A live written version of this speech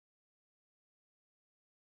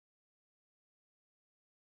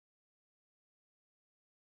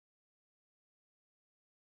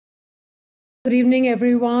Good evening,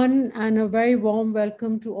 everyone, and a very warm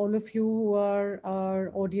welcome to all of you who are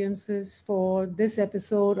our audiences for this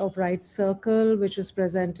episode of Right Circle, which is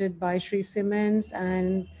presented by Sri Cements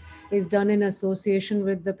and is done in association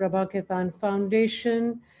with the Prabhakithan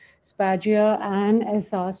Foundation, Spagia, and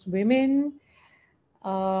Essas Women.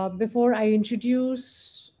 Before I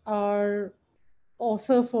introduce our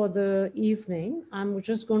author for the evening, I'm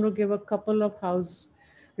just going to give a couple of house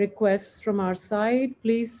requests from our side.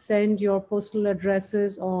 Please send your postal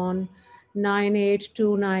addresses on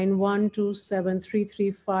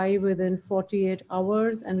 9829127335 within 48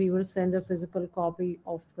 hours, and we will send a physical copy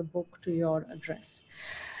of the book to your address.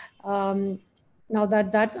 Um, Now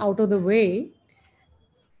that that's out of the way,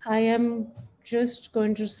 I am just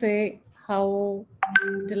going to say how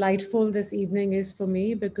delightful this evening is for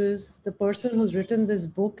me because the person who's written this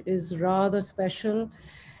book is rather special.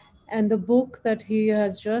 And the book that he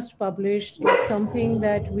has just published is something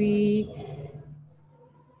that we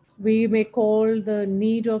may call the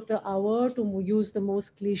need of the hour, to use the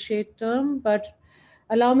most cliched term. But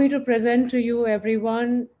allow me to present to you,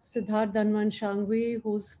 everyone, Siddharth Dhanvant Shanghvi,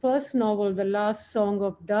 whose first novel, The Last Song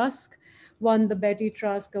of Dusk, won the Betty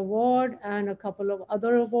Trask Award and a couple of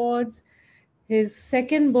other awards. His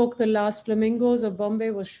second book, The Last Flamingos of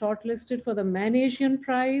Bombay, was shortlisted for the Man Asian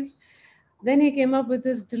Prize. Then he came up with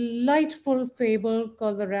this delightful fable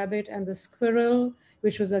called The Rabbit and the Squirrel,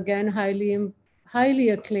 which was again highly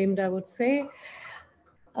acclaimed, I would say.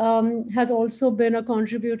 Has also been a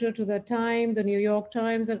contributor to the Time, the New York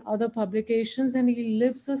Times, and other publications. And he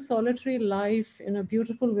lives a solitary life in a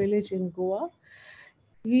beautiful village in Goa.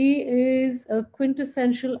 He is a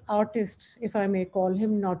quintessential artist, if I may call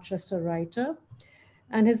him, not just a writer.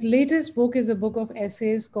 And his latest book is a book of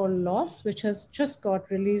essays called Loss, which has just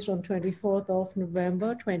got released on 24th of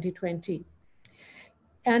November 2020.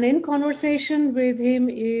 And in conversation with him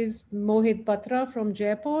is Mohit Batra from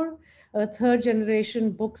Jaipur, a third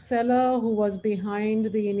generation bookseller who was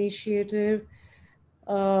behind the initiative,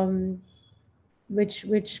 um,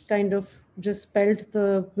 which kind of just spelled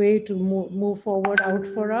the way to move forward out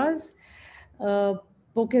for us.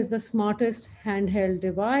 Book is the smartest handheld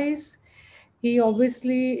device. He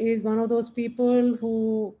obviously is one of those people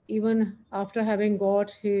who, even after having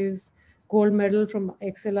got his gold medal from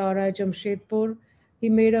XLRI Jamshedpur, he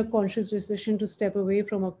made a conscious decision to step away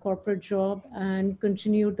from a corporate job and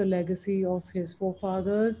continued the legacy of his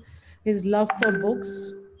forefathers, his love for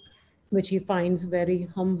books, which he finds very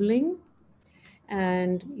humbling.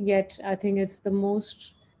 And yet, I think it's the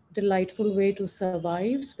most delightful way to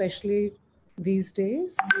survive, especially these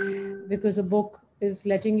days, because a book is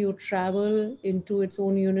letting you travel into its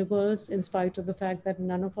own universe in spite of the fact that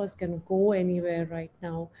none of us can go anywhere right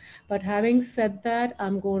now. But having said that,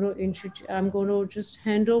 I'm going to just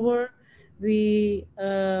hand over the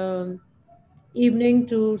evening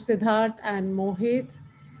to Siddharth and Mohit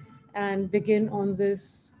and begin on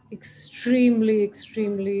this extremely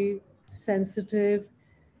sensitive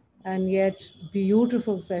and yet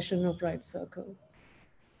beautiful session of Right Circle.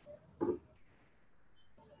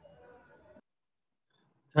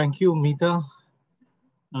 Thank you, Meeta.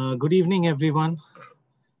 Good evening, everyone.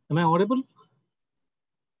 Am I audible?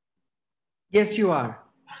 Yes, you are.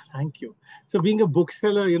 Thank you. So being a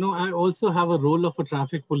bookseller, I also have a role of a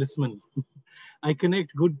traffic policeman. I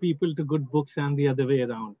connect good people to good books and the other way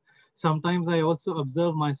around. Sometimes I also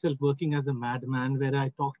observe myself working as a madman where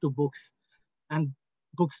I talk to books and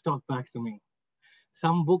books talk back to me.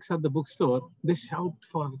 Some books at the bookstore, they shout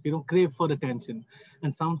for, crave for attention,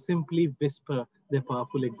 and some simply whisper their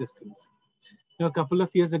powerful existence. A couple of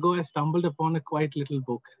years ago, I stumbled upon a quiet little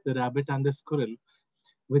book, The Rabbit and the Squirrel,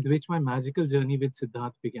 with which my magical journey with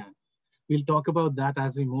Siddharth began. We'll talk about that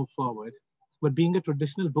as we move forward. But being a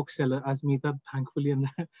traditional bookseller, as Meeta thankfully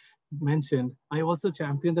mentioned, I also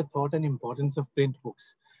champion the thought and importance of print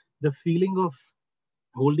books. The feeling of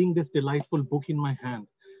holding this delightful book in my hand,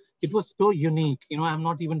 it was so unique. I'm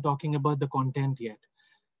not even talking about the content yet.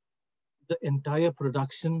 The entire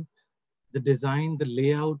production, the design, the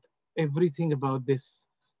layout, everything about this,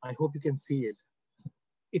 I hope you can see it.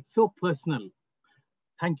 It's so personal.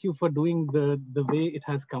 Thank you for doing the way it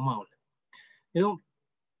has come out.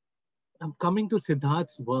 I'm coming to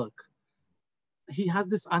Siddharth's work. He has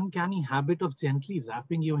this uncanny habit of gently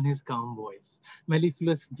wrapping you in his calm voice,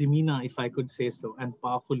 mellifluous demeanor, if I could say so, and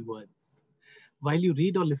powerful words. While you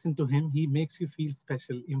read or listen to him, he makes you feel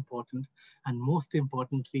special, important, and most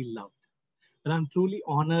importantly, loved. And I'm truly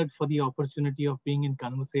honored for the opportunity of being in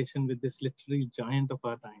conversation with this literary giant of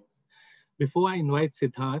our times. Before I invite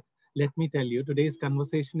Siddharth, let me tell you, today's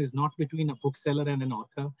conversation is not between a bookseller and an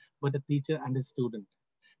author, but a teacher and a student.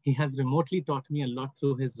 He has remotely taught me a lot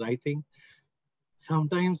through his writing,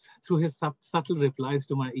 sometimes through his subtle replies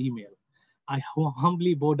to my email. I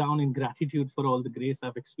humbly bow down in gratitude for all the grace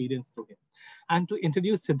I've experienced through him. And to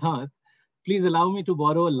introduce Siddharth, please allow me to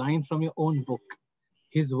borrow a line from your own book.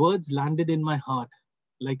 His words landed in my heart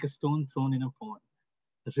like a stone thrown in a pond,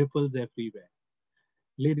 ripples everywhere.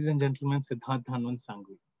 Ladies and gentlemen, Siddharth Dhanvant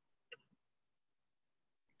Shanghvi.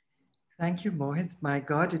 Thank you, Mohit. My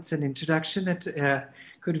God, it's an introduction that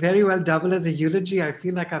could very well double as a eulogy. I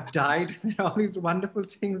feel like I've died. There are all these wonderful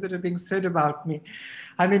things that are being said about me.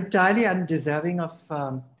 I'm entirely undeserving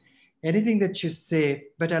of anything that you say,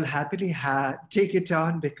 but I'll happily take it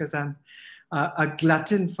on because I'm a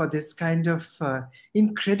glutton for this kind of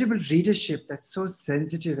incredible readership that's so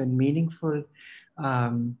sensitive and meaningful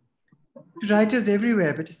to writers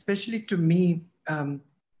everywhere, but especially to me,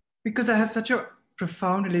 because I have such a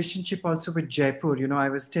profound relationship also with Jaipur. You know, I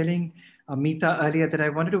was telling Meeta earlier that I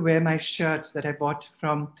wanted to wear my shirts that I bought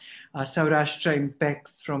from Saurashtra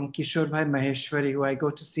Impex from Kishore Bhai Maheshwari, who I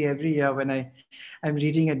go to see every year when I'm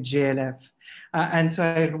reading at JLF. And so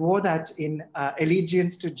I wore that in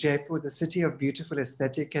allegiance to Jaipur, the city of beautiful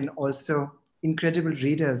aesthetic and also incredible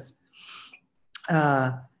readers.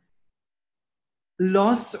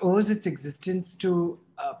 Loss owes its existence to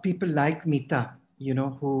people like Meeta, you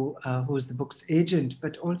know, who's the book's agent,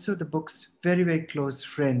 but also the book's very, very close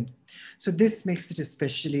friend. So this makes it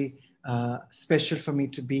especially special for me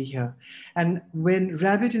to be here. And when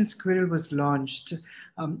Rabbit and Squirrel was launched,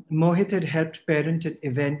 Mohit had helped parent an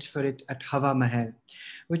event for it at Hawa Mahal,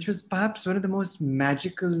 which was perhaps one of the most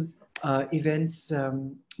magical events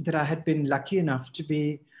that I had been lucky enough to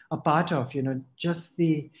be a part of. You know, just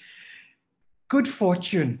the good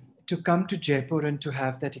fortune to come to Jaipur and to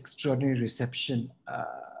have that extraordinary reception.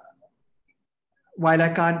 While I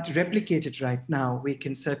can't replicate it right now, we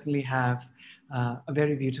can certainly have a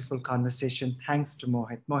very beautiful conversation thanks to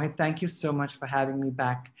Mohit. Mohit, thank you so much for having me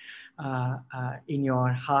back in your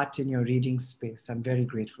heart, in your reading space. I'm very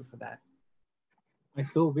grateful for that. I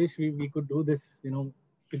so wish we could do this,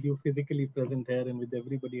 with you physically present here and with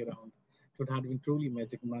everybody around. It would have been truly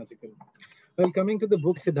magical. Well, coming to the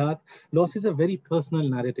book, Siddharth, loss is a very personal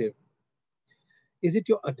narrative. Is it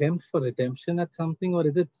your attempt for redemption at something, or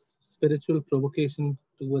is it spiritual provocation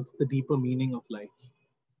towards the deeper meaning of life?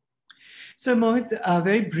 So, Mohit,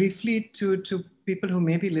 very briefly to people who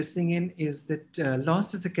may be listening in, is that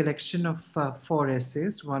Loss is a collection of 4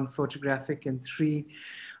 essays, 1 photographic and 3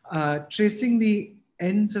 tracing the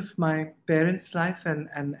ends of my parents' life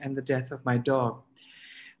and the death of my dog.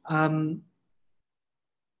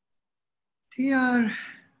 They are...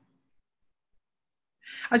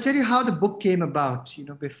 I'll tell you how the book came about,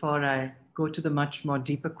 before I go to the much more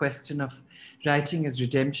deeper question of writing as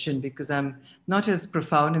redemption, because I'm not as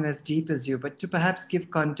profound and as deep as you, but to perhaps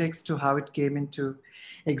give context to how it came into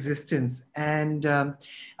existence. And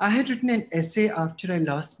I had written an essay after I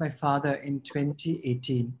lost my father in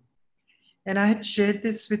 2018. And I had shared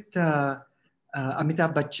this with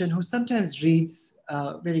Amitabh Bachchan, who sometimes reads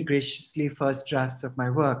very graciously first drafts of my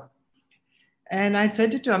work. And I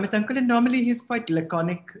sent it to Amit Uncle, and normally he's quite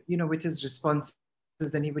laconic, with his responses,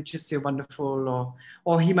 and he would just say wonderful,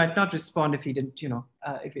 or he might not respond if he didn't,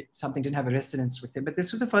 something didn't have a resonance with him. But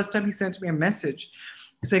this was the first time he sent me a message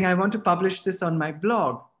saying, I want to publish this on my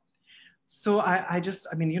blog. So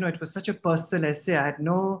it was such a personal essay. I had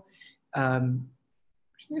no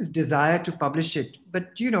desire to publish it.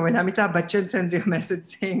 But, when Amitabh Bachchan sends you a message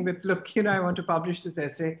saying that, look, I want to publish this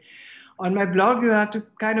essay on my blog, you have to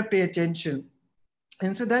kind of pay attention.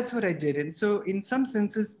 And so that's what I did. And so in some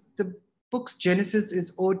senses, the book's genesis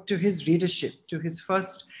is owed to his readership, to his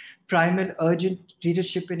first primal urgent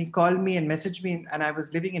readership when he called me and messaged me. And I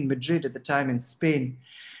was living in Madrid at the time in Spain.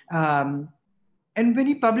 And when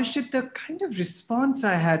he published it, the kind of response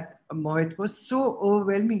I had, Mohit, was so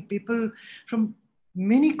overwhelming. People from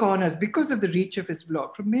many corners, because of the reach of his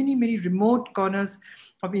blog, from many, many remote corners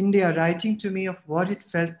of India, writing to me of what it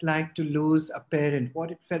felt like to lose a parent, what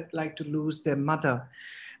it felt like to lose their mother.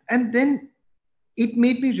 And then it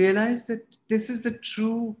made me realize that this is the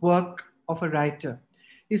true work of a writer,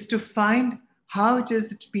 is to find how it is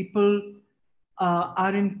that people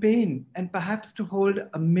are in pain, and perhaps to hold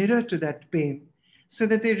a mirror to that pain so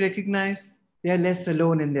that they recognize they are less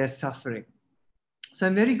alone in their suffering. So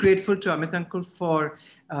I'm very grateful to Amit Uncle for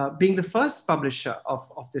being the first publisher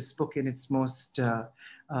of this book in its most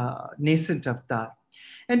nascent avatar.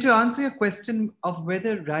 And to answer your question of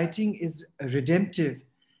whether writing is redemptive,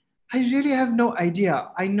 I really have no idea.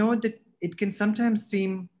 I know that it can sometimes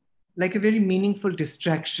seem like a very meaningful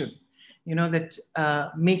distraction, that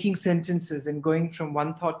making sentences and going from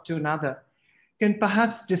one thought to another can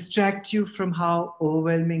perhaps distract you from how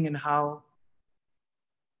overwhelming and how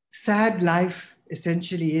sad life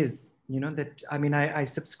essentially is. That, I mean, I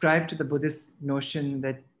subscribe to the Buddhist notion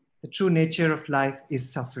that the true nature of life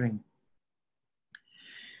is suffering.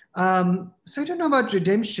 So I don't know about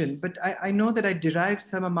redemption, but I know that I derive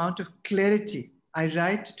some amount of clarity. I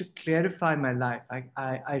write to clarify my life.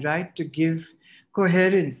 I write to give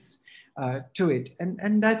coherence to it.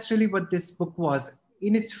 And that's really what this book was.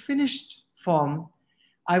 In its finished form,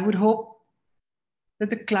 I would hope that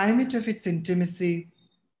the climate of its intimacy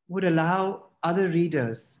would allow other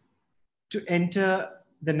readers to enter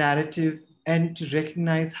the narrative and to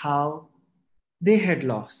recognize how they had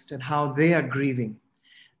lost and how they are grieving.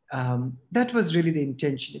 That was really the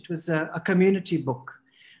intention. It was a community book.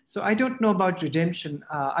 So I don't know about redemption.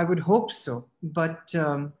 I would hope so, but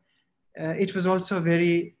it was also a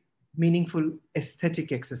very meaningful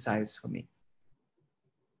aesthetic exercise for me.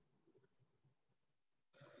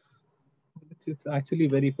 It's actually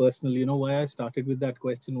very personal. You know, why I started with that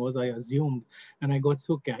question was I assumed, and I got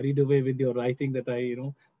so carried away with your writing that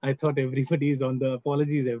I thought everybody is on the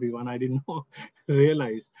apologies, everyone. I didn't know,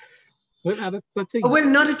 realize. Well, that's such a. Well,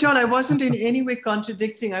 not at all. I wasn't in any way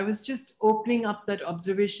contradicting. I was just opening up that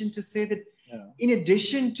observation to say that in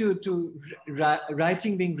addition to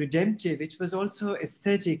writing being redemptive, it was also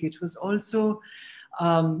aesthetic. It was also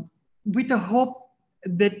with a hope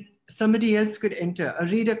that somebody else could enter, a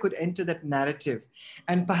reader could enter that narrative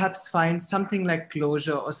and perhaps find something like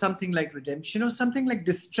closure or something like redemption or something like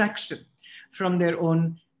distraction from their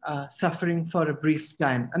own suffering for a brief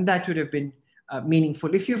time. And that would have been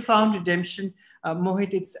meaningful. If you found redemption,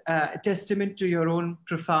 Mohit, it's a testament to your own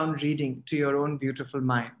profound reading, to your own beautiful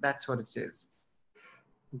mind. That's what it is.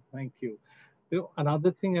 Thank you.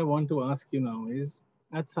 Another thing I want to ask you now is,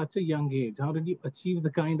 at such a young age, how did you achieve the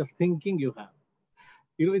kind of thinking you have?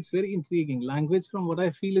 It's very intriguing. Language, from what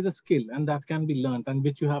I feel, is a skill, and that can be learned, and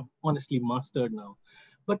which you have honestly mastered now.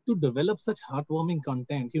 But to develop such heartwarming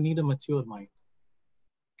content, you need a mature mind.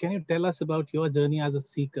 Can you tell us about your journey as a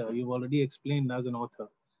seeker? You've already explained as an author.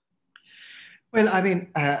 Well, I mean,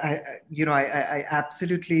 I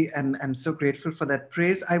absolutely am so grateful for that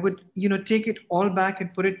praise. I would, take it all back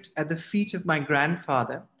and put it at the feet of my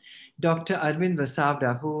grandfather, Dr. Arvind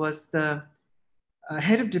Vasavda, who was the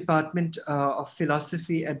head of Department of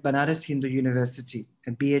Philosophy at Banaras Hindu University,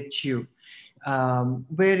 at BHU,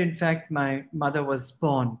 where in fact my mother was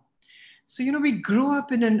born. So, we grew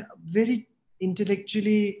up in a very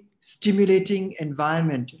intellectually stimulating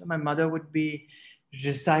environment. My mother would be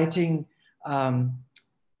reciting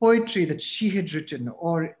poetry that she had written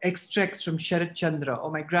or extracts from Sharat Chandra,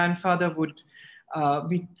 or my grandfather would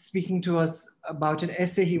be speaking to us about an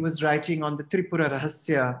essay he was writing on the Tripura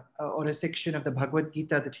Rahasya, or a section of the Bhagavad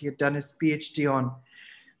Gita that he had done his PhD on.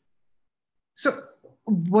 So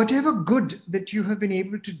whatever good that you have been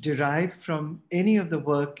able to derive from any of the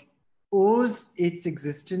work owes its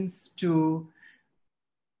existence to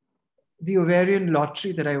the ovarian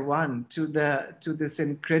lottery that I won, to this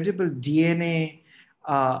incredible DNA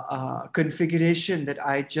configuration that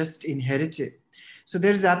I just inherited. So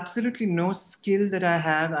there's absolutely no skill that I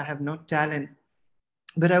have. I have no talent,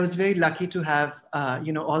 but I was very lucky to have,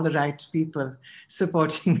 all the right people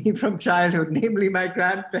supporting me from childhood, namely my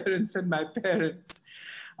grandparents and my parents.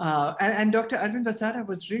 And Dr. Arvind Vasavda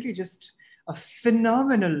was really just a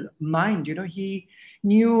phenomenal mind. He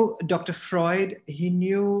knew Dr. Freud. He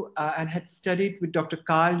knew and had studied with Dr.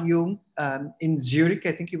 Carl Jung in Zurich.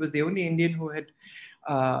 I think he was the only Indian who had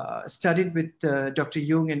studied with Dr.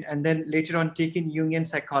 Jung and then later on taken Jungian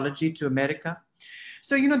psychology to America.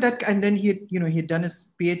 So, that, and then he had done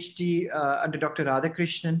his PhD under Dr.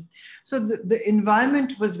 Radhakrishnan. So the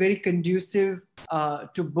environment was very conducive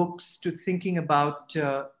to books, to thinking about,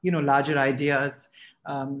 larger ideas.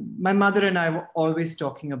 My mother and I were always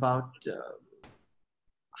talking about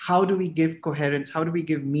how do we give coherence, how do we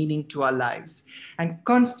give meaning to our lives, and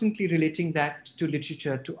constantly relating that to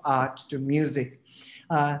literature, to art, to music,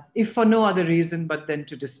 if for no other reason but then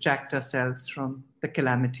to distract ourselves from the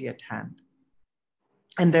calamity at hand.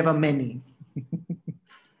 And there were many.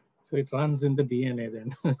 So it runs in the DNA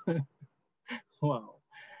then. Wow.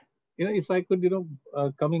 If I could,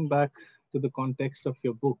 coming back to the context of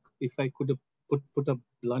your book, if I could put a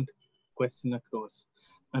blunt question across.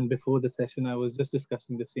 And before the session, I was just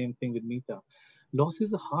discussing the same thing with Meeta. Loss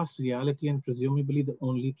is a harsh reality and presumably the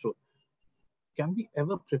only truth. Can we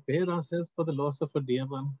ever prepare ourselves for the loss of a dear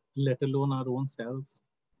one, let alone our own selves?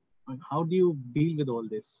 And how do you deal with all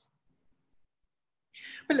this?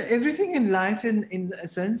 Well, everything in life, in a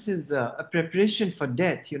sense, is a preparation for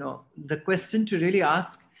death. The question to really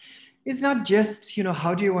ask is not just,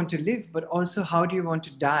 how do you want to live, but also how do you want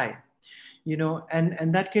to die?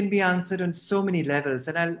 and that can be answered on so many levels.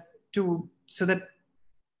 And I'll to so that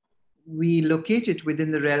we locate it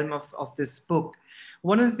within the realm of this book.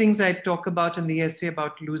 One of the things I talk about in the essay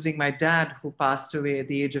about losing my dad, who passed away at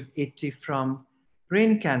the age of 80 from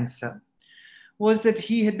brain cancer, was that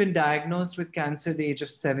he had been diagnosed with cancer at the age of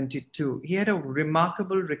 72. He had a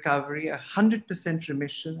remarkable recovery, 100%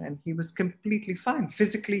 remission, and he was completely fine.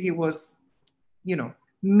 Physically, he was,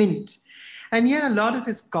 mint. And yet a lot of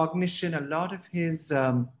his cognition, a lot of his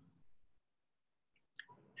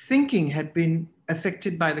thinking had been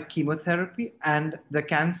affected by the chemotherapy and the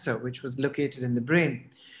cancer, which was located in the brain.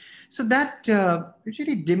 So that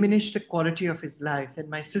really diminished the quality of his life. And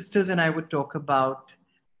my sisters and I would talk about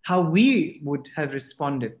how we would have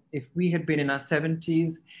responded if we had been in our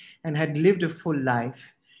 70s and had lived a full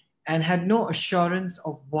life and had no assurance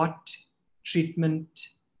of what treatment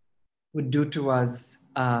would do to us,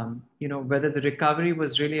 whether the recovery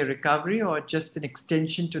was really a recovery or just an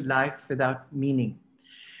extension to life without meaning.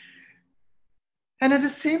 And at the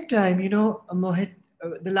same time, Mohit,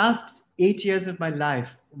 the last 8 years of my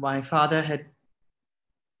life, my father had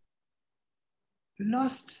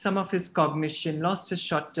lost some of his cognition, lost his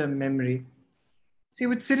short-term memory. So he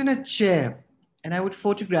would sit in a chair and I would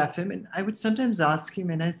photograph him, and I would sometimes ask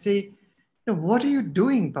him and I'd say, what are you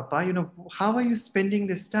doing, Papa? How are you spending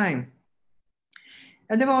this time?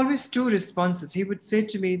 And there were always two responses. He would say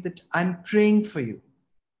to me that I'm praying for you,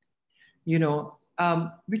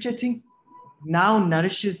 which I think now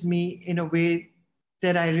nourishes me in a way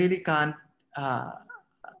that I really can't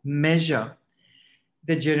measure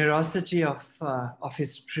the generosity of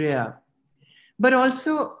his prayer. But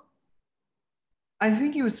also, I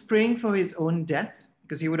think he was praying for his own death,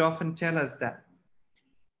 because he would often tell us that.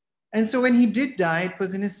 And so when he did die, it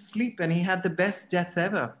was in his sleep, and he had the best death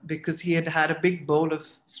ever, because he had had a big bowl of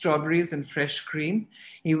strawberries and fresh cream.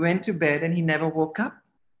 He went to bed and he never woke up.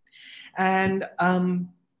 And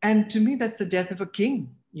to me, that's the death of a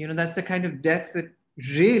king. That's the kind of death that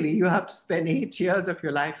really you have to spend 8 years of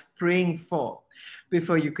your life praying for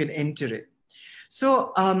before you can enter it.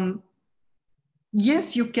 So,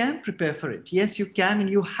 yes, you can prepare for it. Yes, you can, and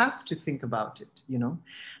you have to think about it,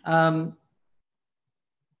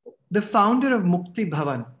 The founder of Mukti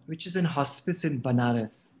Bhavan, which is an hospice in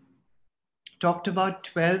Banaras, talked about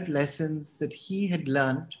 12 lessons that he had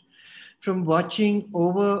learned from watching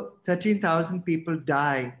over 13,000 people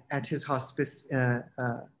die at his hospice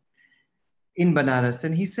in Banaras.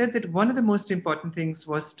 And he said that one of the most important things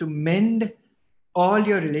was to mend all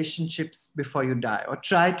your relationships before you die, or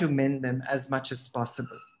try to mend them as much as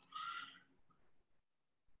possible.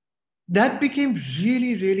 That became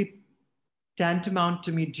really, really tantamount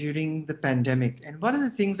to me during the pandemic. And one of the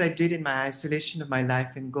things I did in my isolation of my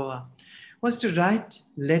life in Goa was to write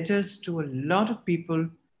letters to a lot of people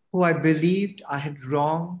who I believed I had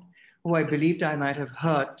wronged, who I believed I might have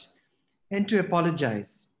hurt, and to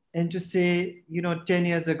apologize and to say, 10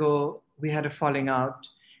 years ago, we had a falling out,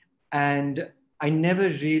 and I never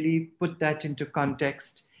really put that into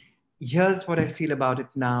context. Here's what I feel about it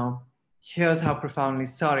now. Here's how profoundly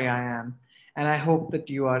sorry I am. And I hope that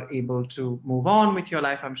you are able to move on with your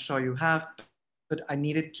life. I'm sure you have, but I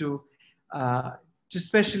needed to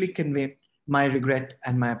specially convey my regret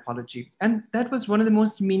and my apology. And that was one of the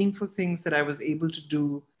most meaningful things that I was able to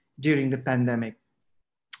do during the pandemic,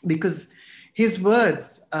 because his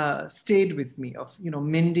words stayed with me of,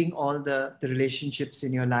 mending all the relationships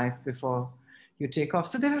in your life before you take off.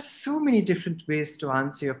 So there are so many different ways to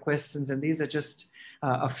answer your questions, and these are just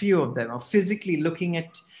a few of them. Of physically looking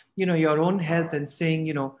at, your own health and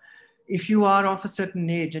saying, if you are of a certain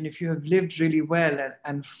age and if you have lived really well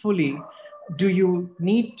and fully, do you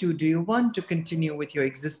want to continue with your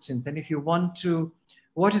existence? And if you want to,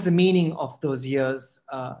 what is the meaning of those years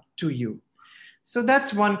to you? So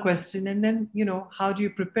that's one question. And then, how do you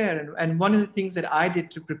prepare? And one of the things that I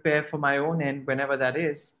did to prepare for my own end, whenever that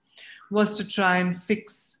is, was to try and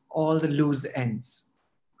fix all the loose ends.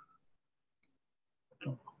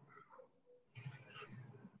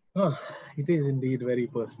 Oh, it is indeed very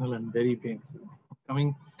personal and very painful.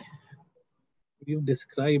 You've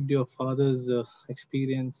described your father's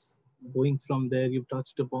experience. Going from there, you've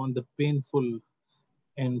touched upon the painful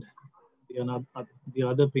end, the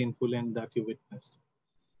other painful end that you witnessed.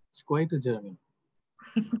 It's quite a journey.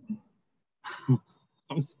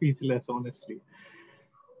 I'm speechless, honestly.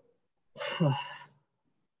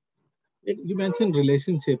 You mentioned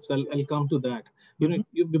relationships. I'll come to that.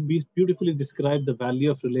 You beautifully described the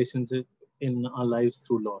value of relationship in our lives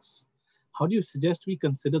through loss. How do you suggest we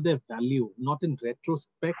consider their value, not in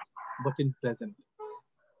retrospect, but in present?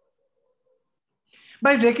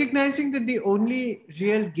 By recognizing that the only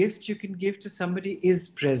real gift you can give to somebody is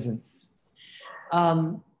presence.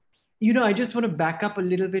 I just want to back up a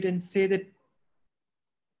little bit and say that,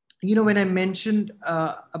 when I mentioned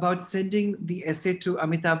about sending the essay to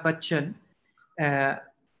Amitabh Bachchan, uh,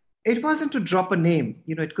 it wasn't to drop a name.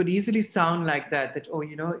 It could easily sound like that, oh,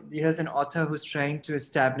 here's an author who's trying to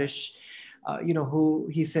establish, who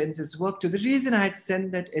he sends his work to. The reason I had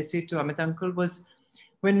sent that essay to Amit Uncle was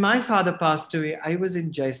when my father passed away, I was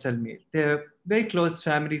in Jaisalmer. They're very close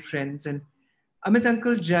family friends. And Amit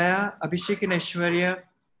Uncle, Jaya, Abhishek, and Aishwarya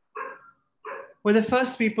were the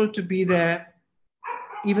first people to be there,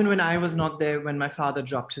 even when I was not there, when my father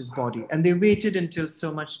dropped his body. And they waited until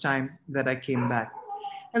so much time that I came back.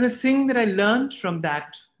 And the thing that I learned from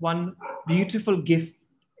that one beautiful gift,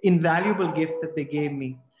 invaluable gift that they gave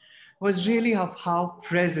me, was really of how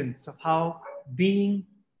presence, of how being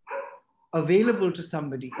available to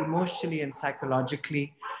somebody emotionally and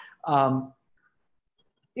psychologically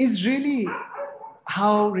is really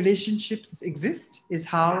how relationships exist, is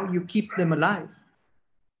how you keep them alive.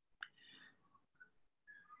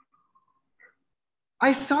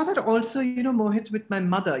 I saw that also, Mohit, with my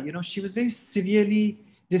mother. She was very severely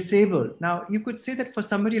disabled. Now, you could say that for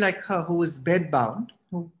somebody like her who was bedbound,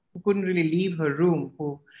 who couldn't really leave her room,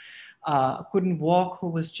 who couldn't walk, who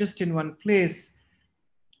was just in one place,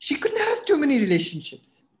 she couldn't have too many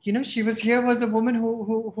relationships. She was a woman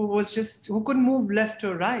who couldn't move left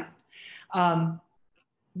or right.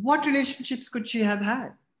 What relationships could she have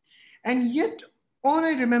had? And yet, all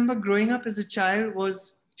I remember growing up as a child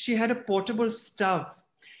was she had a portable stove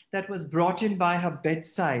that was brought in by her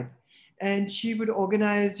bedside. And she would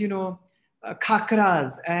organize,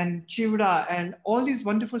 khakras and chivda and all these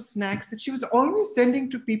wonderful snacks that she was always sending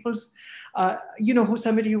to people's,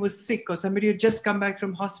 somebody who was sick, or somebody who had just come back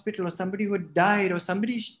from hospital, or somebody who had died, or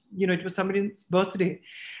somebody, it was somebody's birthday.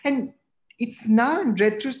 And it's now in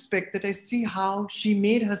retrospect that I see how she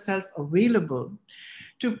made herself available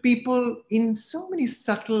to people in so many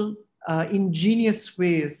subtle, ingenious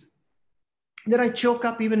ways that I choke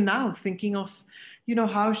up even now thinking of,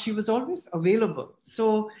 how she was always available.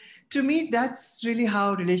 So to me, that's really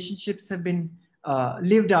how relationships have been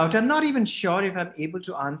lived out. I'm not even sure if I'm able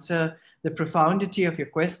to answer the profundity of your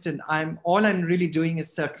question. All I'm really doing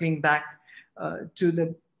is circling back to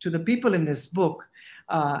the people in this book,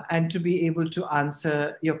 and to be able to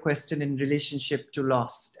answer your question in relationship to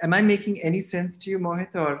loss. Am I making any sense to you,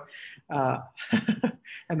 Mohit, or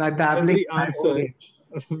am I babbling?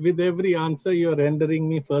 With every answer, you're rendering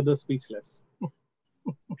me further speechless.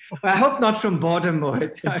 I hope not from boredom,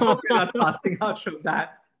 Mohit. I hope you're not passing out from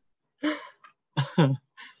that.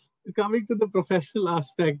 Coming to the professional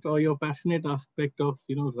aspect or your passionate aspect of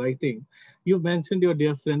writing, you mentioned your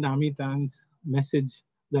dear friend Amitan's message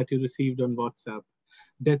that you received on WhatsApp.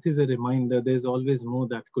 Death is a reminder. There's always more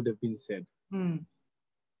that could have been said.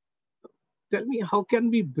 Tell me, how can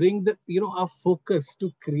we bring our focus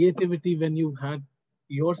to creativity when you had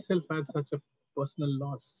yourself had such a personal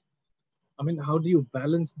loss? I mean, how do you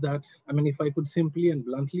balance that? I mean, if I could simply and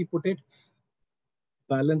bluntly put it,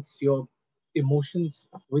 balance your emotions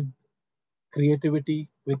with creativity,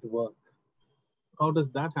 with work. How does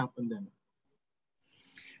that happen then?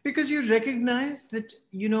 Because you recognize that,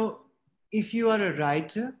 if you are a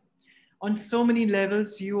writer, on so many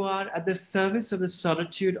levels, you are at the service of the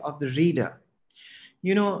solitude of the reader.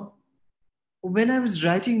 When I was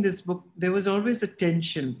writing this book, there was always a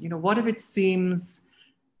tension. What if it seems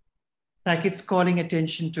like it's calling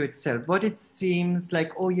attention to itself? What it seems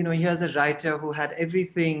like, oh, here's a writer who had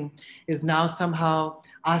everything, is now somehow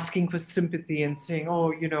asking for sympathy and saying,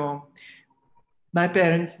 oh, my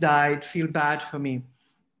parents died, feel bad for me.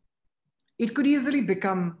 It could easily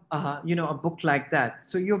become, a book like that.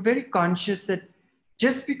 So you're very conscious that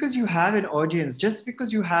just because you have an audience, just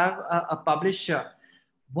because you have a publisher,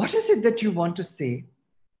 what is it that you want to say?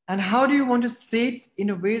 And how do you want to say it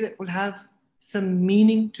in a way that will have some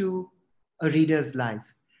meaning to a reader's life?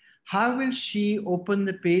 How will she open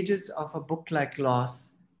the pages of a book like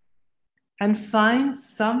Loss and find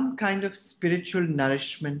some kind of spiritual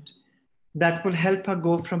nourishment that will help her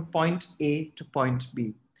go from point A to point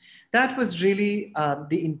B? That was really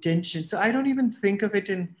the intention. So I don't even think of it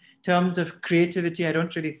in terms of creativity. I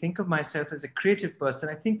don't really think of myself as a creative person.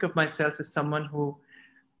 I think of myself as someone who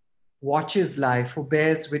watches life, who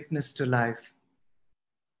bears witness to life.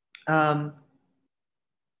 And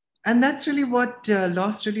that's really what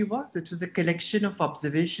Loss really was. It was a collection of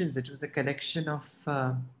observations. It was a collection of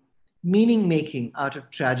meaning making out of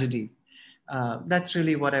tragedy. That's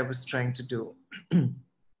really what I was trying to do.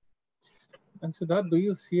 And Siddharth, do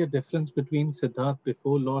you see a difference between Siddharth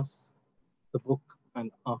before Loss, the book,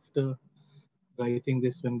 And after writing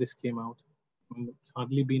this, when this came out, it's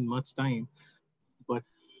hardly been much time, but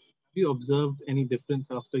have you observed any difference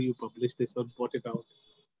after you published this or brought it out?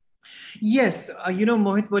 Yes,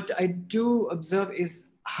 Mohit, what I do observe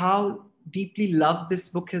is how deeply loved this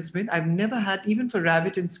book has been. I've never had, even for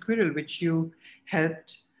Rabbit and Squirrel, which you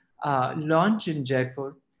helped launch in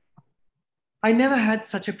Jaipur, I never had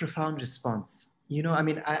such a profound response. I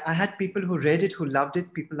mean, I had people who read it, who loved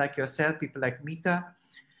it, people like yourself, people like Meeta.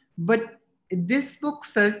 But this book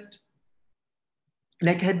felt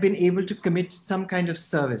like I had been able to commit some kind of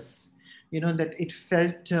service, that it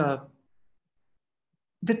felt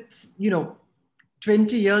that,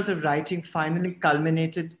 20 years of writing finally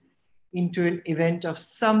culminated into an event of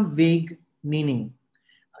some vague meaning.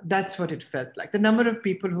 That's what it felt like. The number of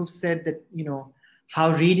people who've said that,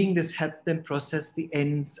 how reading this helped them process the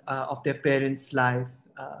ends of their parents' life,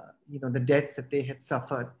 the deaths that they had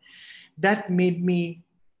suffered. That made me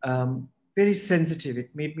very sensitive.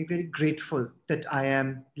 It made me very grateful that I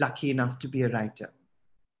am lucky enough to be a writer.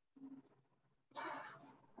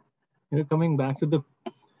 Coming back to the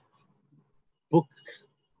book,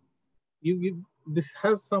 you this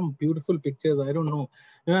has some beautiful pictures. I don't know.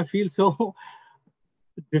 I feel so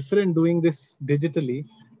different doing this digitally,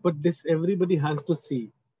 but this everybody has to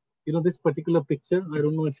see. This particular picture, I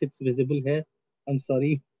don't know if it's visible here. I'm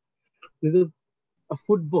sorry. There's a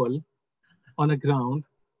football on a ground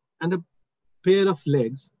and a pair of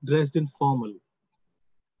legs dressed in formal.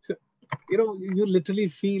 So, you literally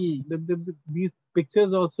feel that these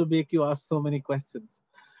pictures also make you ask so many questions.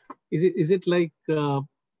 Is it like,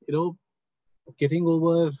 getting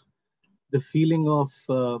over the feeling of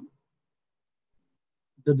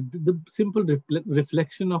the simple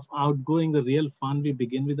reflection of outgoing the real fun we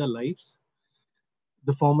begin with our lives?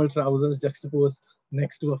 The formal trousers juxtaposed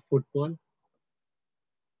next to a football.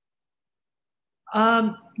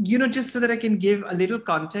 Just so that I can give a little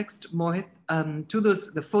context, Mohit, to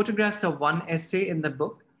the photographs are one essay in the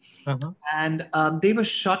book. Uh-huh. And they were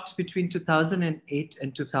shot between 2008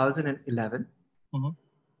 and 2011. Mm-hmm.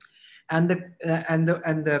 And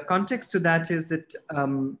the context to that is that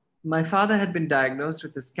my father had been diagnosed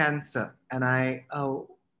with this cancer, and I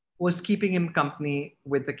was keeping him company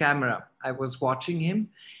with the camera. I was watching him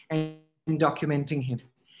and documenting him.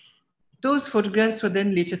 Those photographs were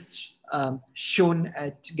then later shown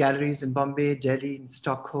at galleries in Bombay, Delhi, in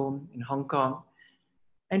Stockholm, in Hong Kong.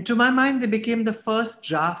 And to my mind, they became the first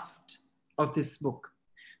draft of this book.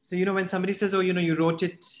 So, when somebody says, oh, you wrote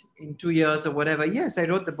it in 2 years or whatever. Yes, I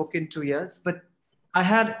wrote the book in 2 years, but I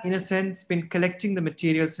had, in a sense, been collecting the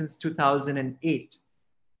material since 2008.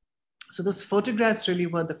 So those photographs really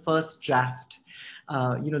were the first draft,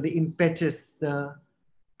 the impetus, the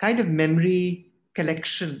kind of memory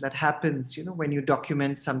collection that happens, when you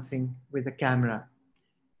document something with a camera.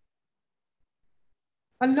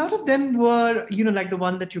 A lot of them were, like the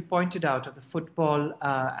one that you pointed out of the football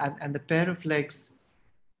and the pair of legs.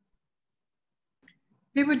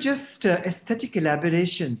 They were just aesthetic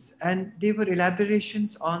elaborations, and they were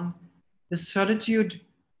elaborations on the solitude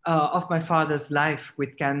of my father's life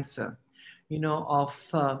with cancer,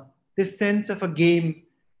 of this sense of a game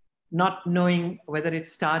not knowing whether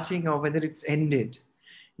it's starting or whether it's ended,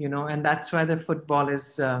 and that's why the football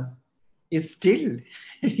is still.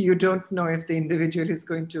 You don't know if the individual is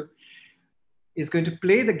going to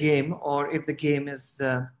play the game or if the game is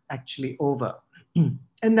actually over.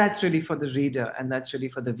 And that's really for the reader, and that's really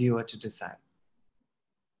for the viewer to decide.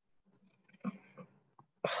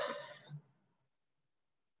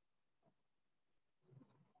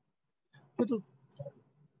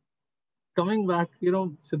 Coming back,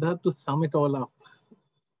 Siddharth, to sum it all up,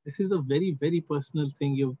 this is a very, very personal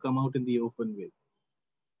thing you've come out in the open with.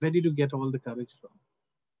 Where did you get all the courage from?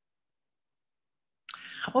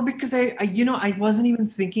 Oh, because I wasn't even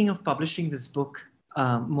thinking of publishing this book,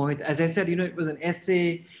 Mohit. As I said, it was an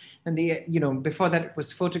essay, and before that it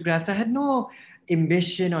was photographs. I had no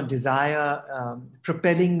ambition or desire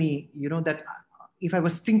propelling me, that if I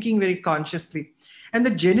was thinking very consciously. And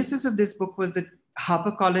the genesis of this book was that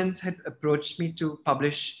HarperCollins had approached me to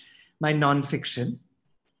publish my nonfiction.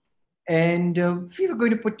 And we were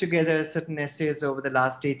going to put together certain essays over the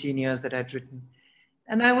last 18 years that I'd written.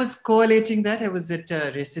 And I was collating that. I was at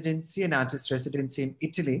a residency, an artist residency in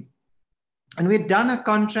Italy. And we'd done a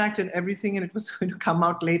contract and everything, and it was going to come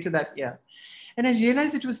out later that year. And I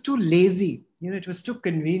realized it was too lazy. It was too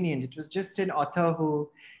convenient. It was just an author who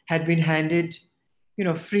had been handed,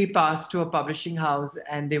 free pass to a publishing house,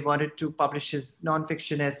 and they wanted to publish his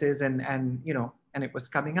nonfiction essays, and it was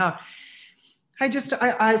coming out.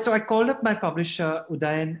 So I called up my publisher,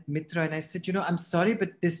 Udayan Mitra, and I said, I'm sorry,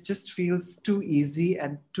 but this just feels too easy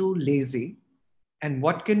and too lazy. And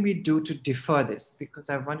what can we do to defer this? Because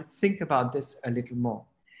I want to think about this a little more.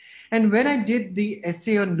 And when I did the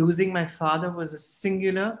essay on losing my father was a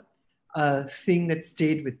singular thing that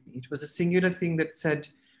stayed with me. It was a singular thing that said,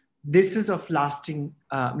 this is of lasting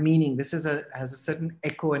meaning. This has a certain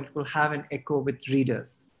echo and it will have an echo with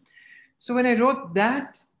readers. So when I wrote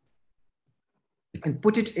that and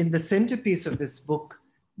put it in the centerpiece of this book,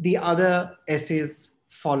 the other essays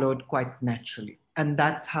followed quite naturally. And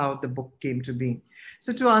that's how the book came to be.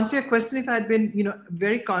 So to answer your question, if I had been,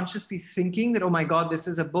 very consciously thinking that, oh my God, this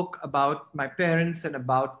is a book about my parents and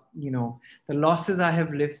about, the losses I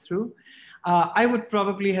have lived through, I would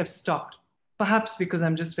probably have stopped. Perhaps because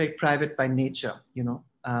I'm just very private by nature,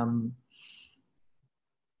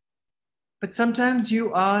 But sometimes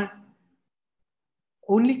you are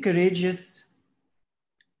only courageous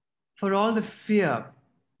for all the fear,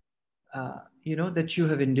 that you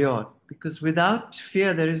have endured. Because without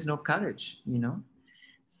fear, there is no courage,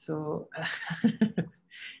 So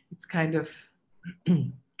it's kind of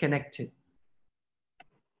connected.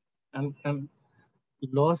 And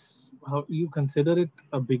loss, how you consider it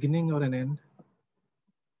a beginning or an end?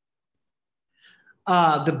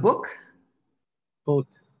 The book? Both.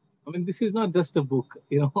 I mean, this is not just a book,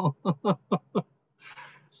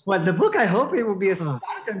 Well, the book, I hope it will be a start.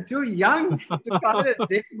 I'm too young to call it a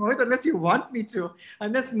dick mode unless you want me to.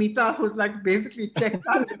 Unless Meeta, who's like basically checked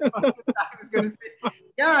out at this point of time, is going to say,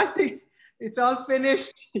 yeah, I think it's all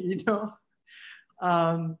finished, No,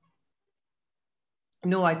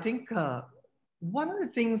 I think one of the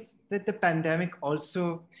things that the pandemic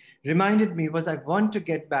also reminded me was I want to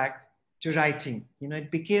get back to writing. It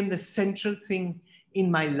became the central thing in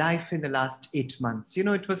my life in the last 8 months.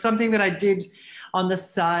 It was something that I did on the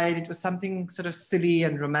side. It was something sort of silly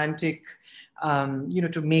and romantic,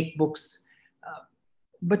 to make books.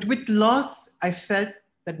 But with loss, I felt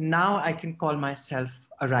that now I can call myself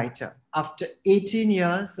a writer. After 18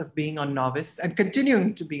 years of being a novice and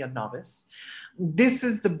continuing to be a novice, this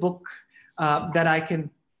is the book that I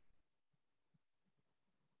can.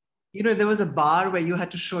 There was a bar where you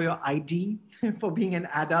had to show your ID for being an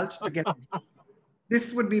adult to get.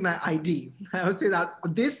 This would be my ID. I would say that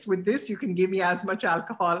with this, you can give me as much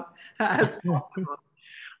alcohol as possible.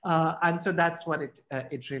 And so that's what it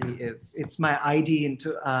really is. It's my ID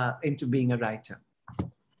into being a writer.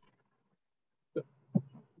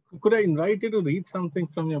 Could I invite you to read something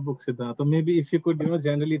from your book, Siddharth? Or maybe if you could,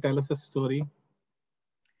 generally tell us a story.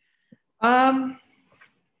 Can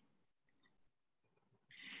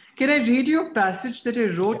I read you a passage that I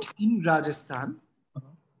wrote in Rajasthan?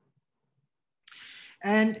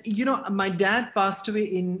 And, my dad passed away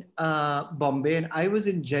in Bombay, and I was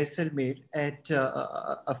in Jaisalmer at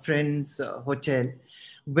a friend's hotel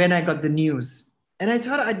when I got the news. And I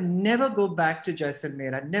thought I'd never go back to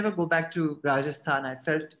Jaisalmer. I'd never go back to Rajasthan. I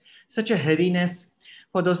felt such a heaviness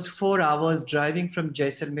for those 4 hours driving from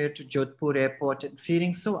Jaisalmer to Jodhpur airport and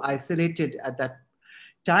feeling so isolated at that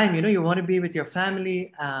time. You want to be with your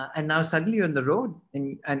family, and now suddenly you're on the road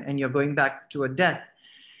and you're going back to a death.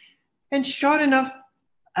 And sure enough,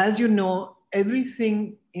 as you know,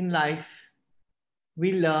 everything in life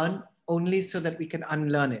we learn only so that we can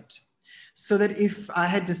unlearn it. So that if I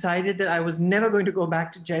had decided that I was never going to go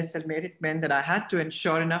back to Jaisalmer, it meant that I had to, and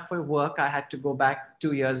sure enough, for work, I had to go back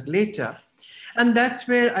 2 years later. And that's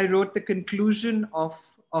where I wrote the conclusion of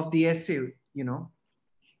the essay,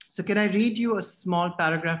 So can I read you a small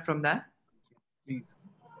paragraph from that? Please.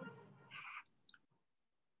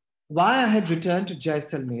 Why I had returned to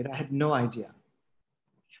Jaisalmer, I had no idea.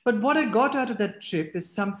 But what I got out of that trip is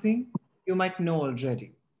something you might know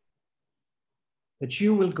already, that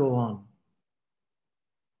you will go on.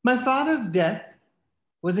 My father's death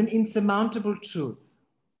was an insurmountable truth,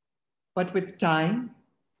 but with time,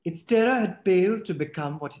 its terror had paled to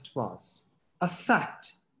become what it was, a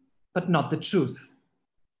fact, but not the truth.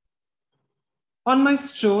 On my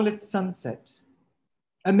stroll at sunset,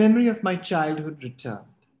 a memory of my childhood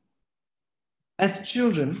returned. As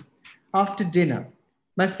children, after dinner,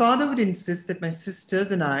 my father would insist that my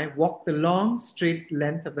sisters and I walk the long, straight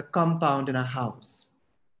length of the compound in our house.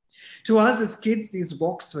 To us as kids, these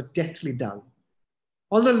walks were deathly dull.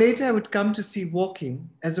 Although later I would come to see walking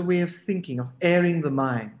as a way of thinking, of airing the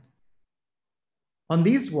mind. On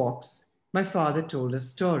these walks, my father told us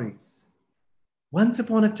stories. Once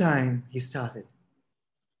upon a time, he started,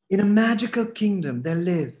 in a magical kingdom there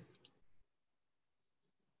lived.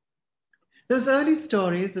 Those early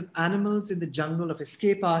stories of animals in the jungle, of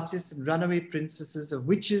escape artists and runaway princesses, of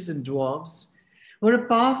witches and dwarves, were a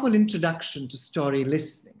powerful introduction to story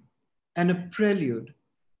listening and a prelude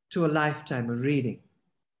to a lifetime of reading.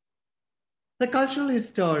 The cultural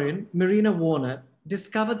historian Marina Warner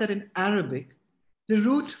discovered that in Arabic, the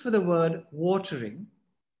root for the word watering,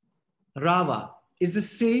 rawa, is the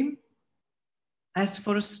same as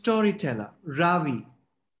for a storyteller, ravi,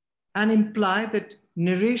 and imply that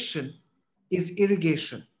narration is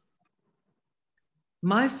irrigation.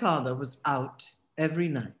 My father was out every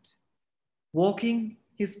night, walking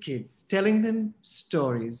his kids, telling them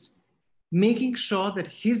stories, making sure that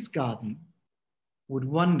his garden would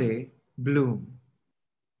one day bloom.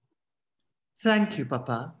 Thank you,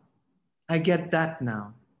 Papa. I get that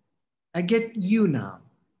now. I get you now.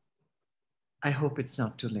 I hope it's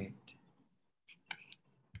not too late.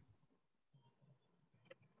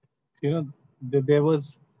 You know, there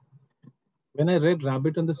was, when I read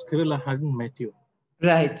Rabbit and the Squirrel, I hadn't met you.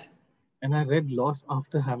 Right. And I read Lost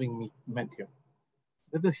after having met you.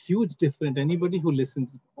 There's a huge difference. Anybody who listens,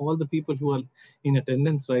 all the people who are in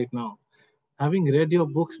attendance right now, having read your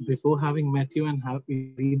books before having met you and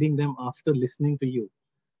reading them after listening to you,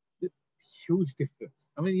 huge difference.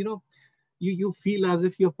 I mean, you feel as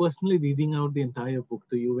if you're personally reading out the entire book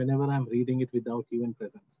to you whenever I'm reading it without you in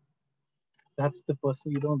presence. That's the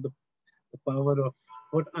person, the power of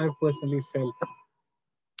what I've personally felt.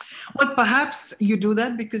 Well, perhaps you do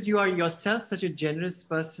that because you are yourself such a generous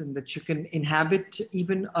person that you can inhabit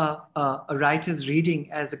even a writer's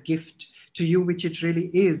reading as a gift to you, which it really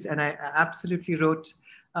is. And I absolutely wrote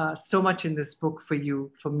so much in this book for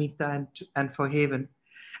you, for Mita, and for Haven,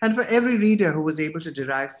 and for every reader who was able to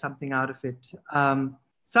derive something out of it.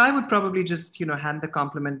 So I would probably just, hand the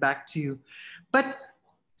compliment back to you. But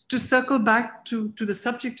to circle back to the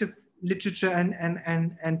subject of literature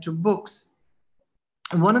and to books,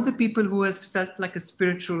 one of the people who has felt like a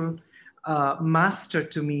spiritual master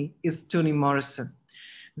to me is Toni Morrison,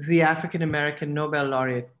 the African-American Nobel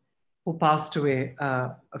laureate who passed away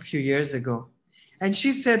a few years ago. And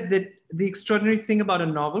she said that the extraordinary thing about a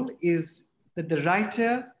novel is that the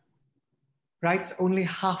writer writes only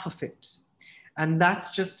half of it. And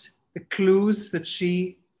that's just the clues that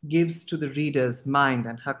she gives to the reader's mind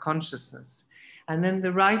and her consciousness. And then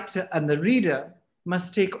the writer and the reader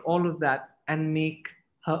must take all of that and make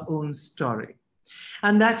her own story.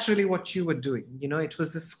 And that's really what you were doing. It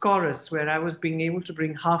was this chorus where I was being able to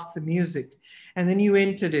bring half the music, and then you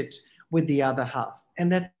entered it with the other half.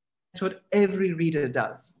 And that's what every reader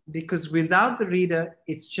does, because without the reader,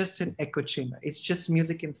 it's just an echo chamber. It's just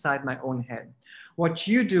music inside my own head. What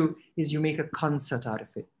you do is you make a concert out of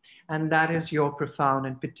it. And that is your profound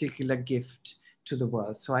and particular gift to the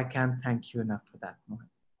world. So I can't thank you enough for that, Mohan.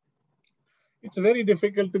 It's very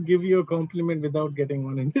difficult to give you a compliment without getting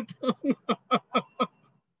one in return.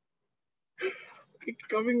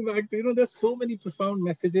 Coming back to, there's so many profound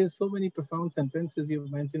messages, so many profound sentences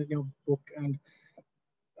you've mentioned in your book. And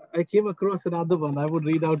I came across another one I would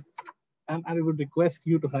read out, and I would request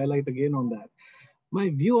you to highlight again on that. My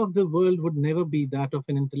view of the world would never be that of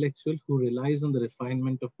an intellectual who relies on the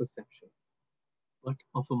refinement of perception, but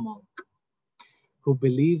of a monk who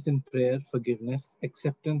believes in prayer, forgiveness,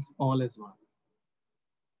 acceptance, all as one.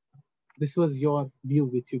 This was your view,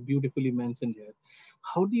 which you beautifully mentioned here.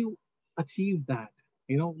 How do you achieve that?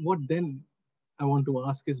 What then I want to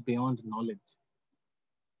ask is beyond knowledge.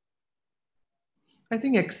 I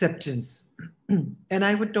think acceptance. And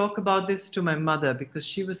I would talk about this to my mother because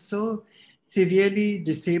she was so severely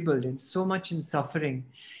disabled and so much in suffering.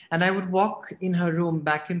 And I would walk in her room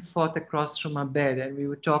back and forth across from her bed, and we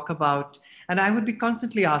would talk about, and I would be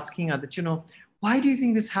constantly asking her that, why do you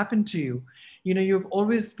think this happened to you? You've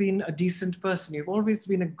always been a decent person. You've always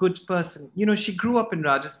been a good person. She grew up in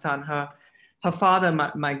Rajasthan. Her father,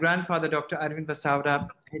 my grandfather, Dr. Arvind Vasavda,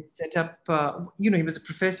 had set up, he was a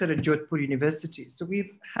professor at Jaipur University. So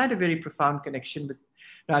we've had a very profound connection with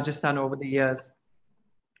Rajasthan over the years.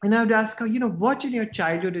 And I would ask her, what in your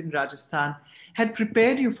childhood in Rajasthan had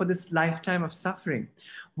prepared you for this lifetime of suffering?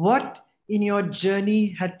 What in your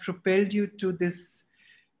journey had propelled you to this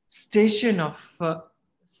station of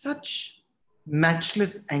such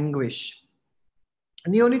matchless anguish?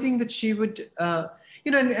 And the only thing that she would,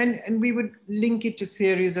 and we would link it to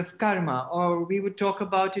theories of karma, or we would talk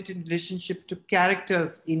about it in relationship to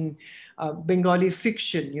characters in Bengali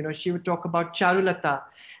fiction. She would talk about Charulata,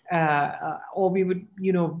 or we would,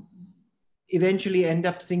 eventually end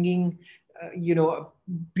up singing, a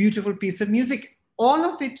beautiful piece of music. All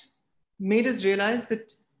of it made us realize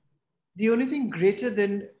that the only thing greater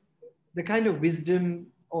than the kind of wisdom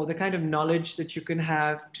or the kind of knowledge that you can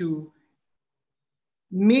have to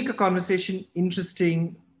make a conversation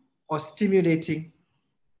interesting or stimulating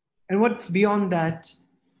And what's beyond that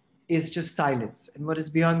is just silence. And what is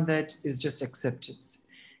beyond that is just acceptance.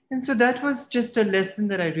 And so that was just a lesson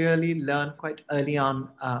that I really learned quite early on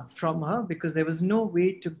from her, because there was no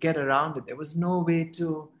way to get around it. There was no way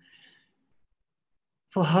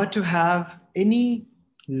for her to have any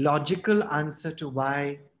logical answer to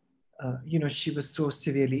why she was so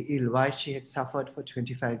severely ill, why she had suffered for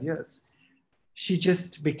 25 years. She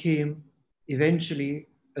just became eventually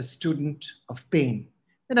a student of pain.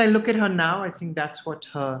 And I look at her now, I think that's what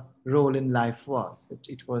her role in life was, that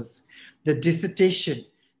it was the dissertation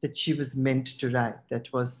that she was meant to write,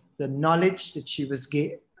 that was the knowledge that she was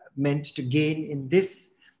meant to gain in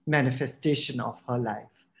this manifestation of her life.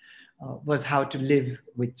 Was how to live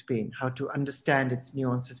with pain, how to understand its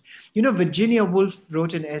nuances. Virginia Woolf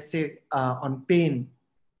wrote an essay on pain,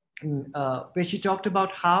 where she talked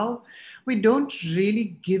about how we don't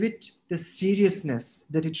really give it the seriousness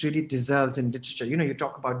that it really deserves in literature. You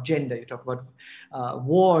talk about gender, you talk about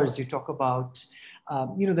wars, you talk about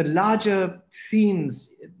the larger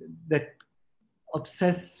themes that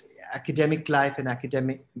obsess academic life and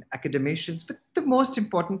academicians. But the most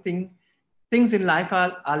important things in life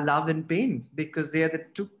are love and pain, because they are the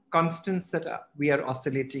two constants that we are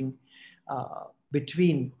oscillating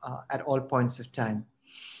between at all points of time.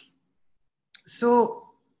 So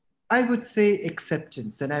I would say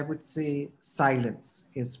acceptance, and I would say silence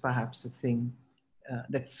is perhaps a thing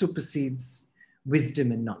that supersedes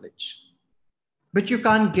wisdom and knowledge. But you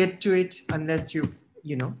can't get to it unless you've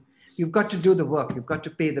got to do the work, you've got to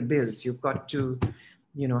pay the bills, you've got to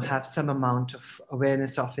have some amount of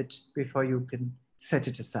awareness of it before you can set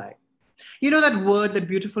it aside. That word, that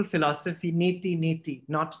beautiful philosophy, neti, neti,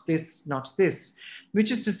 not this,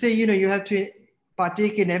 which is to say, you have to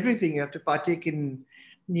partake in everything. You have to partake in,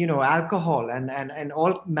 alcohol and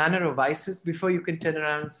all manner of vices before you can turn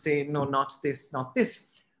around and say, no, not this, not this.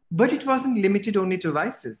 But it wasn't limited only to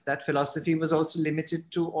vices. That philosophy was also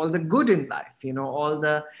limited to all the good in life,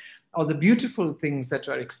 all the beautiful things that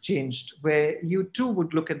are exchanged, where you too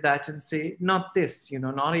would look at that and say, not this,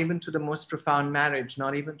 not even to the most profound marriage,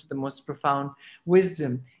 not even to the most profound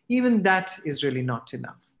wisdom. Even that is really not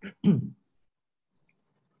enough.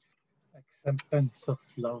 Acceptance of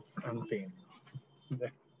love and pain.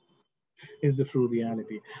 That is the true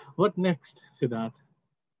reality. What next, Siddharth?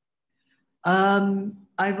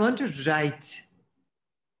 I want to write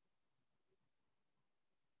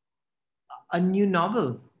a new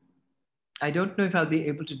novel. I don't know if I'll be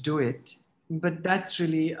able to do it, but that's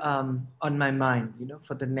really on my mind,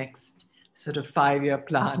 for the next sort of 5-year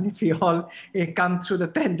plan. If we all come through the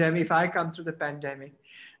pandemic, if I come through the pandemic,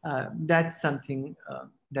 that's something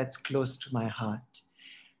that's close to my heart.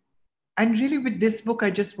 And really with this book, I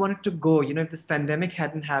just wanted to go, if this pandemic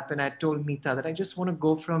hadn't happened, I told Meeta that I just want to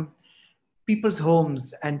go from people's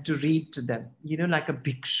homes and to read to them, like a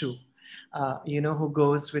bhikshu. Who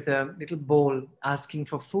goes with a little bowl asking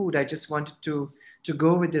for food. I just wanted to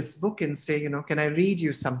go with this book and say, can I read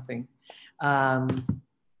you something? And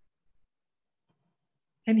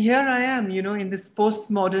here I am, in this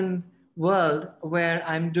postmodern world where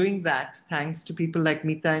I'm doing that thanks to people like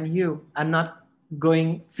Meeta and you. I'm not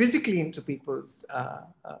going physically into people's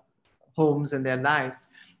homes and their lives,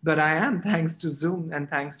 but I am, thanks to Zoom and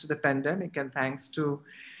thanks to the pandemic and thanks to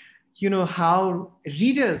how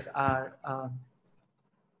readers are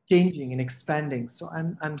changing and expanding. So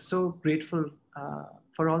I'm so grateful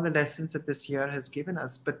for all the lessons that this year has given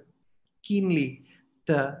us, but keenly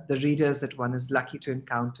the readers that one is lucky to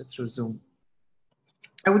encounter through Zoom.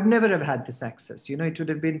 I would never have had this access. It would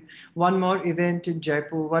have been one more event in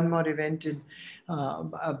Jaipur, one more event in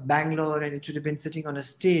Bangalore, and it would have been sitting on a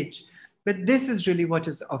stage. But this is really what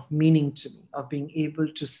is of meaning to me, of being able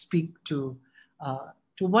to speak to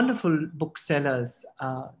wonderful booksellers,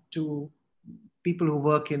 to people who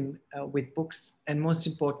work with books, and most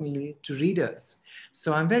importantly, to readers.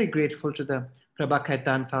 So I'm very grateful to the Prabha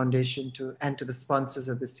Khaitan Foundation and to the sponsors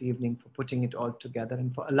of this evening for putting it all together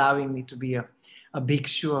and for allowing me to be a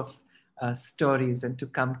bhikshu of stories and to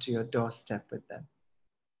come to your doorstep with them.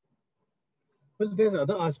 Well, there's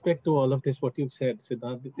other aspect to all of this, what you've said,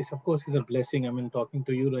 Siddharth. This, of course, is a blessing. Talking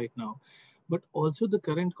to you right now. But also the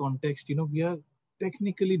current context, we are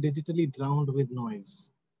technically, digitally drowned with noise.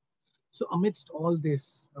 So amidst all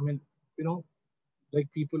this,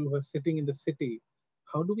 like people who are sitting in the city,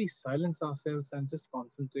 how do we silence ourselves and just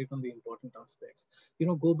concentrate on the important aspects?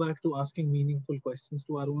 Go back to asking meaningful questions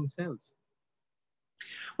to our own selves.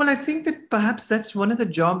 Well, I think that perhaps that's one of the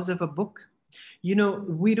jobs of a book.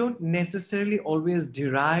 We don't necessarily always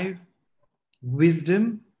derive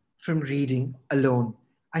wisdom from reading alone.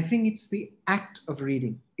 I think it's the act of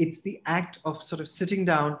reading. It's the act of sort of sitting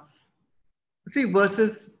down See,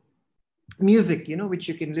 versus music, which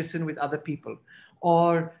you can listen with other people,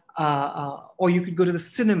 or you could go to the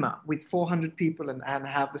cinema with 400 people and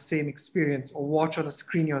have the same experience, or watch on a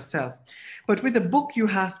screen yourself. But with a book, you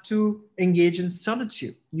have to engage in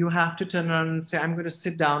solitude. You have to turn around and say, I'm going to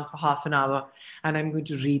sit down for half an hour and I'm going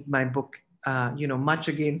to read my book, much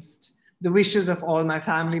against the wishes of all my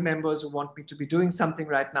family members who want me to be doing something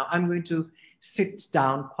right now. I'm going to sit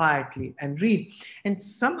down quietly and read. And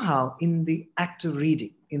somehow, in the act of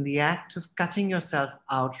reading, in the act of cutting yourself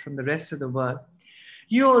out from the rest of the world,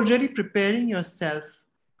 you're already preparing yourself,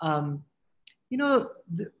 for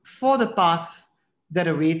the path that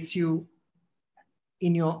awaits you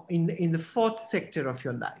in the fourth sector of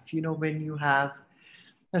your life. When you have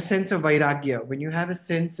a sense of vairagya, when you have a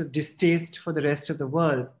sense of distaste for the rest of the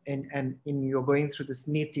world, and you're going through this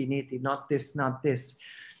niti, not this, not this.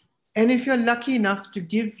 And if you're lucky enough to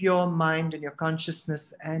give your mind and your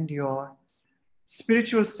consciousness and your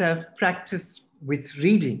spiritual self practice with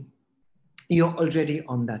reading, you're already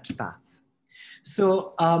on that path.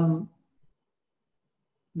 So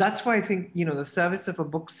that's why I think, the service of a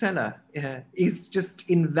bookseller is just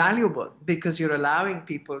invaluable, because you're allowing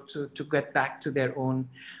people to get back to their own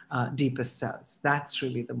deepest selves. That's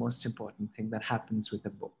really the most important thing that happens with a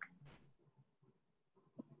book.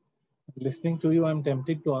 Listening to you, I'm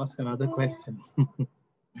tempted to ask another question.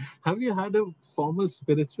 Have you had a formal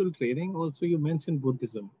spiritual training? Also, you mentioned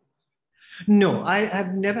Buddhism. No, I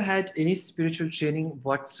have never had any spiritual training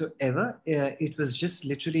whatsoever. It was just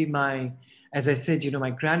literally as I said,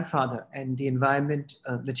 my grandfather and the environment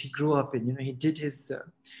that he grew up in. He did his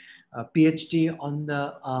PhD on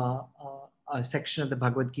the section of the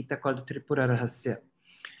Bhagavad Gita called the Tripura Rahasya.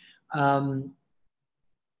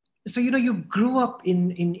 So, you grew up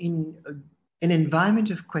in an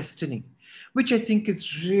environment of questioning, which I think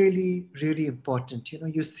is really, really important.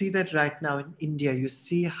 You see that right now in India. You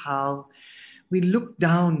see how we look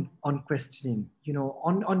down on questioning,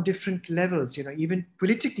 on different levels, even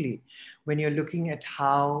politically, when you're looking at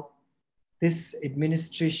how this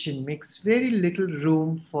administration makes very little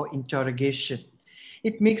room for interrogation.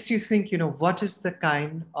 It makes you think, what is the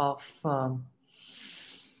kind of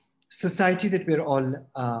society that we're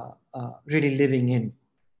all really living in?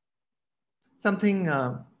 Something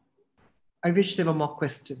I wish there were more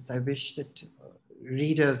questions. I wish that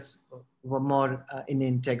readers were more an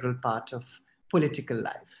integral part of political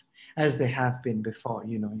life, as they have been before.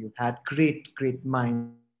 You've had great, great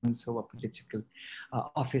minds over political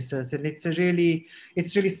officers, and it's really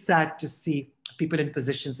sad to see people in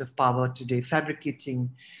positions of power today fabricating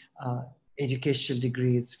educational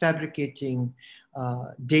degrees, fabricating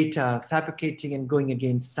data, fabricating and going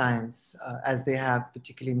against science, as they have,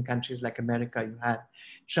 particularly in countries like America. You had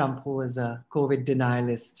Trump, who was a COVID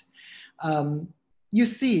denialist. You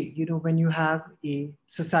see, when you have a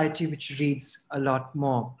society which reads a lot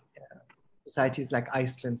more, societies like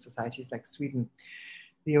Iceland, societies like Sweden,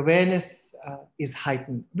 the awareness is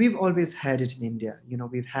heightened. We've always had it in India.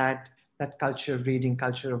 We've had that culture of reading,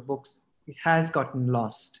 culture of books. It has gotten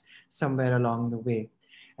lost somewhere along the way.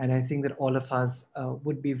 And I think that all of us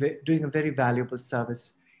would be doing a very valuable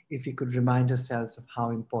service if we could remind ourselves of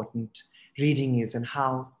how important reading is, and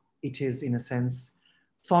how it is, in a sense,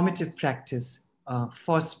 formative practice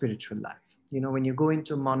for spiritual life. When you go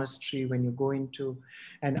into a monastery, when you go into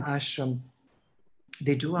an ashram,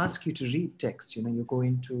 they do ask you to read text. You go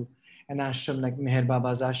into an ashram like Meher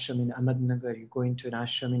Baba's ashram in Ahmednagar, you go into an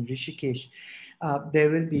ashram in Rishikesh, there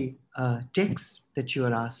will be texts that you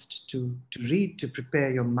are asked to read, to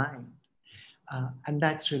prepare your mind. And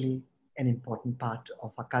that's really an important part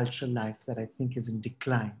of our cultural life that I think is in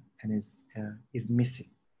decline and is missing,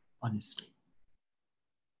 honestly.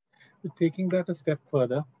 Taking that a step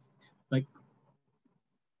further, like,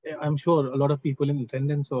 I'm sure a lot of people in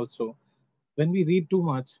attendance also, when we read too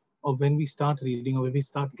much, or when we start reading, or when we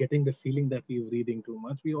start getting the feeling that we're reading too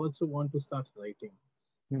much, we also want to start writing.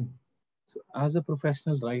 So as a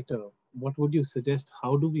professional writer, what would you suggest?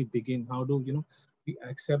 How do we begin? How do we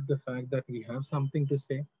accept the fact that we have something to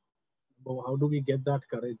say? How do we get that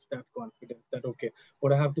courage, that confidence, that okay,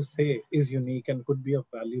 what I have to say is unique and could be of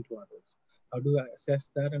value to others? How do I assess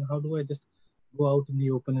that, and how do I just go out in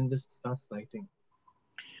the open and just start writing?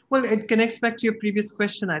 Well, it connects back to your previous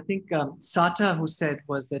question. I think Sata, who said,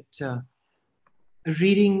 was that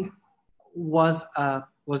reading was a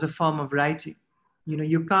form of writing.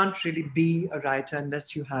 You can't really be a writer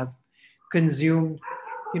unless you have consumed,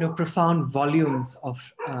 profound volumes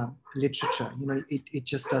of literature. It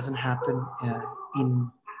just doesn't happen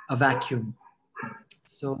in a vacuum.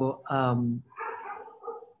 So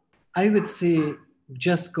I would say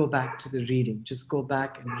just go back to the reading. Just go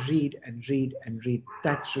back and read and read and read.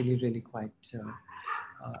 That's really, really quite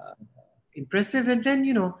impressive. And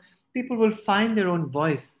then, people will find their own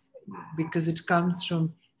voice because it comes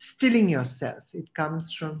from stilling yourself. It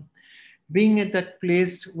comes from being at that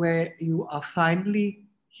place where you are finally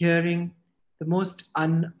hearing the most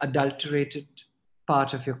unadulterated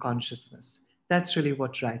part of your consciousness. That's really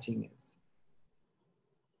what writing is.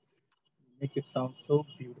 Make it sound so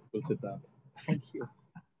beautiful, Siddharth. Thank you.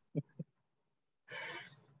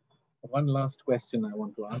 One last question I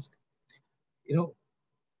want to ask.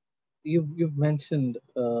 You've mentioned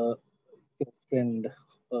your friend.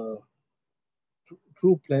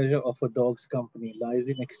 True pleasure of a dog's company lies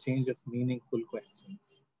in exchange of meaningful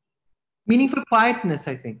questions. Meaningful quietness,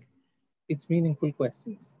 I think. It's meaningful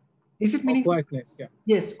questions. Is it meaningful? Quietness, yeah.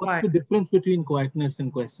 Yes, What's the difference between quietness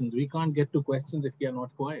and questions? We can't get to questions if we are not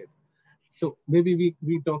quiet. So maybe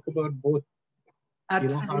we talk about both.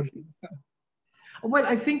 Absolutely. Well,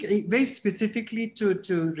 I think very specifically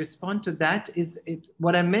to respond to that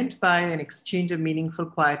what I meant by an exchange of meaningful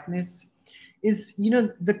quietness is,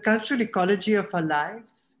 the cultural ecology of our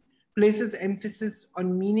lives places emphasis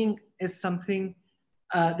on meaning as something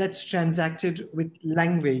that's transacted with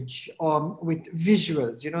language or with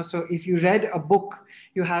visuals. So if you read a book,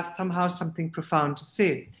 you have somehow something profound to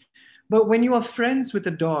say. But when you are friends with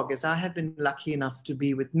a dog, as I have been lucky enough to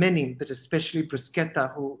be with many, but especially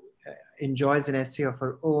Bruschetta, who enjoys an essay of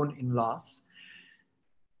her own in loss,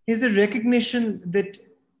 is a recognition that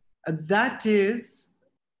that is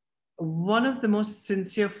one of the most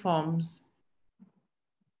sincere forms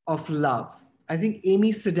of love. I think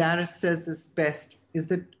Amy Sedaris says this best, is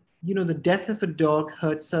that, the death of a dog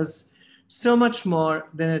hurts us so much more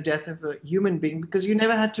than the death of a human being, because you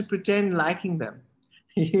never had to pretend liking them,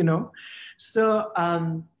 So,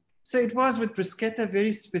 so it was with Bruschetta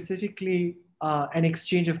very specifically an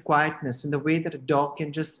exchange of quietness, in the way that a dog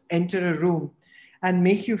can just enter a room and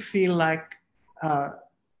make you feel like,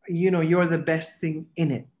 you're the best thing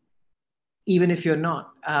in it, even if you're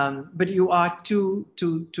not. But you are to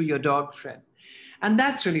your dog friend. And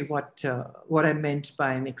that's really what I meant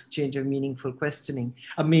by an exchange of meaningful questioning,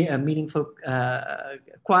 a meaningful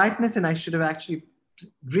quietness. And I should have actually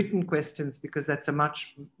written questions, because that's a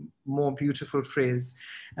much more beautiful phrase.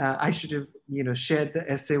 I should have, shared the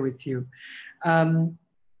essay with you.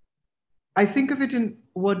 I think of it in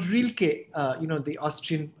what Rilke, the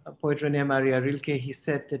Austrian poet René Maria Rilke, he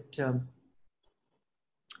said that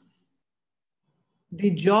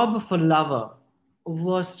the job of a lover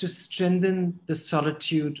was to strengthen the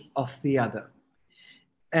solitude of the other.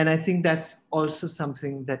 And I think that's also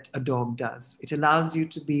something that a dog does. It allows you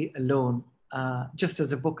to be alone, just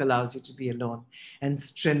as a book allows you to be alone, and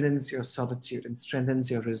strengthens your solitude and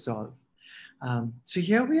strengthens your resolve. So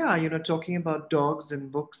here we are, talking about dogs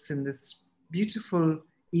and books in this beautiful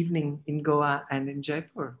evening in Goa and in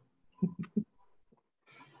Jaipur.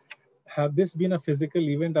 Had this been a physical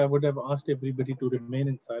event, I would have asked everybody to remain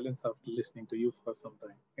in silence after listening to you for some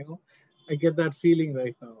time. I get that feeling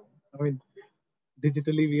right now. I mean,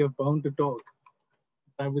 digitally we are bound to talk.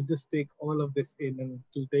 I would just take all of this in, and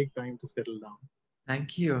it will take time to settle down.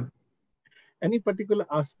 Thank you. Any particular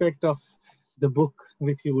aspect of the book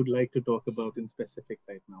which you would like to talk about in specific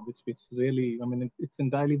right now, which really, it's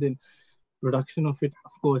entirely the production of it,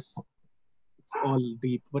 of course, it's all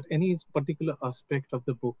deep, but any particular aspect of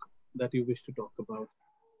the book that you wish to talk about?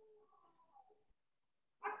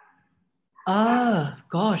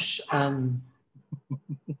 Gosh.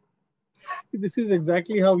 This is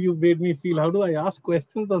exactly how you made me feel. How do I ask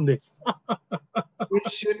questions on this? You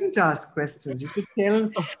shouldn't ask questions. You should tell,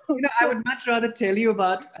 I would much rather tell you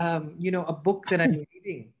about, a book that I'm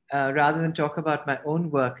reading rather than talk about my own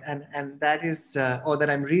work. And that is, or that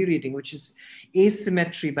I'm rereading, which is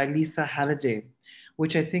Asymmetry by Lisa Halliday,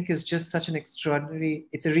 which I think is just such an extraordinary,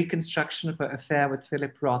 it's a reconstruction of her affair with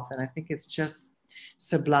Philip Roth. And I think it's just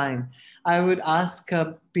sublime. I would ask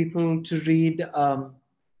people to read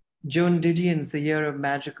Joan Didion's The Year of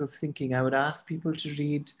Magical Thinking. I would ask people to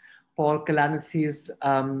read Paul Kalanithi's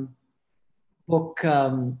book,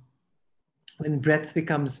 When Breath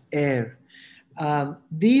Becomes Air.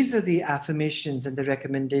 These are the affirmations and the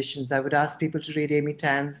recommendations. I would ask people to read Amy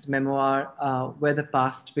Tan's memoir, Where the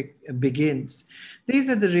Past Begins. These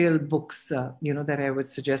are the real books, that I would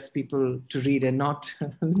suggest people to read, and not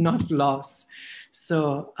loss.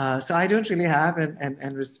 So I don't really have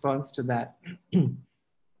an response to that.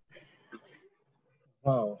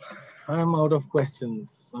 Wow, I'm out of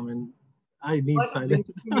questions. I need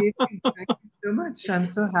silence. Thank you so much. I'm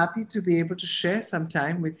so happy to be able to share some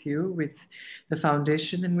time with you, with the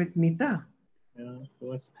foundation, and with Mita. Yeah, of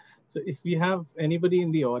course. So if we have anybody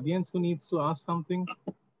in the audience who needs to ask something,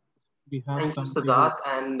 we have Thank you, somebody. Siddharth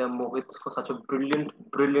and Mohit, for such a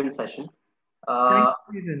brilliant session. Thank Uh,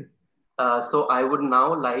 you, Ethan. so I would now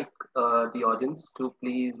like the audience to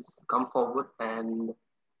please come forward and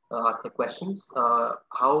ask their questions.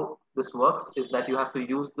 How this works is that you have to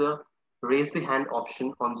use the raise the hand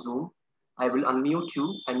option on Zoom. I will unmute you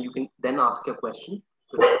and you can then ask your question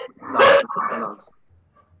before Siddharth can answer.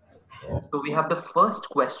 So we have the first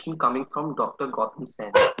question coming from Dr. Gautam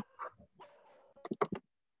Sen.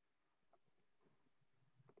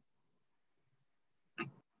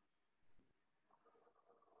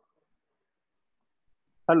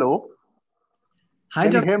 Hello, Hi,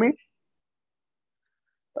 can you Dr. hear me?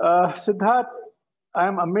 Siddharth, I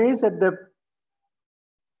am amazed at the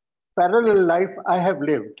parallel life I have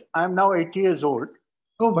lived. I am now 80 years old.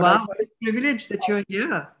 Oh, but wow. I What a privilege that you're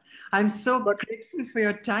here. I'm so But- grateful for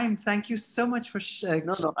your time. Thank you so much for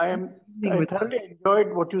No, being I with us. thoroughly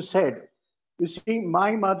enjoyed what you said. You see,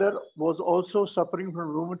 my mother was also suffering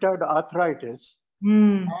from rheumatoid arthritis,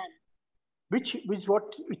 Hmm. which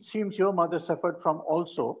what it seems your mother suffered from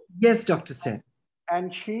also. Yes, Dr. Sen.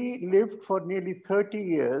 And she lived for nearly 30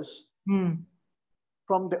 years Hmm.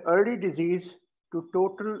 from the early disease to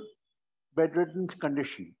total bedridden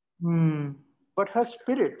condition. Hmm. But her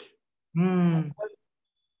spirit, Hmm.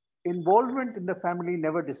 involvement in the family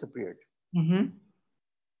never disappeared. Mm-hmm.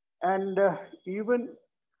 And even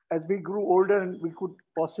as we grew older and we could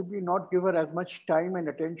possibly not give her as much time and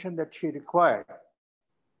attention that she required,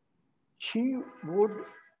 she would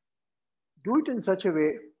do it in such a way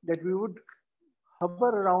that we would hover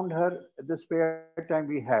around her at the spare time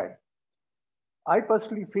we had. I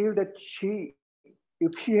personally feel that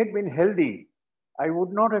if she had been healthy, I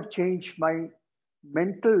would not have changed my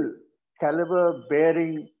mental caliber,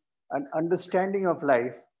 bearing, and understanding of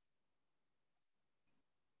life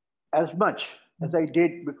as much as I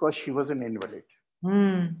did because she was an invalid.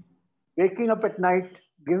 Hmm. Waking up at night,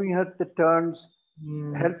 giving her the turns,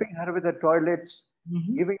 Hmm. helping her with the toilets,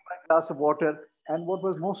 Mhm. giving her a glass of water. And what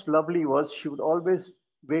was most lovely was she would always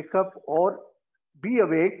wake up or be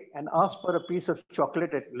awake and ask for a piece of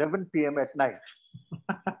chocolate at 11 p.m. at night.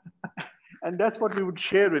 And that's what we would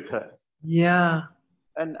share with her. Yeah.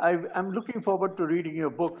 And I'm looking forward to reading your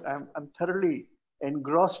book. I'm thoroughly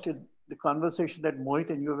engrossed in the conversation that Mohit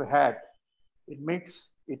and you have had. It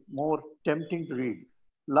makes it more tempting to read.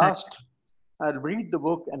 Last, I'll read the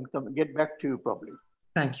book and get back to you probably.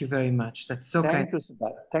 Thank you very much. That's so kind. Thank you,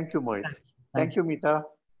 Siddharth. Thank you, Mohit. Thank Thank you, Meeta.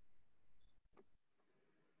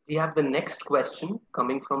 We have the next question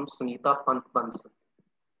coming from Sunita Pant Bansal.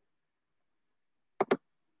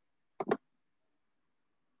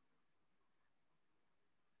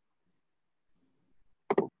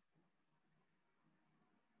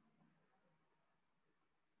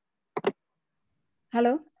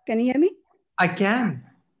 Hello, can you hear me? I can.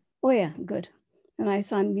 Oh yeah, good. And I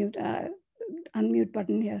saw unmute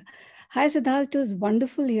button here. Hi Siddharth, it was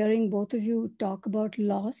wonderful hearing both of you talk about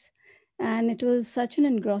loss, and it was such an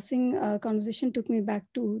engrossing conversation. Took me back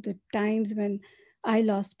to the times when I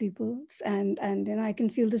lost people, and I can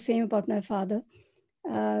feel the same about my father.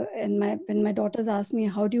 And when my daughters ask me,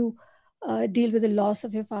 how do you deal with the loss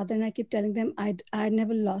of your father, and I keep telling them I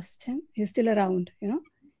never lost him. He's still around.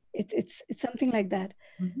 It's something like that.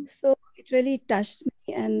 Mhm. So it really touched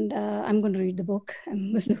me, and I'm going to read the book.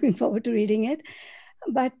 I'm looking forward to reading it.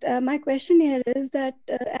 But my question here is that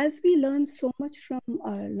as we learn so much from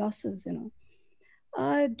our losses,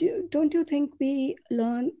 don't you think we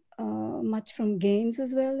learn much from gains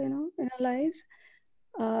as well, in our lives?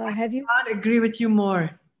 Have you? I can't agree with you more.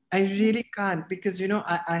 I really can't because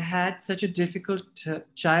I had such a difficult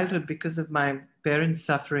childhood because of my parents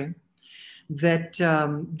suffering that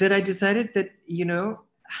I decided that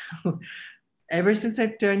ever since I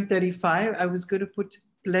turned 35, I was going to put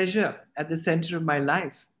pleasure at the center of my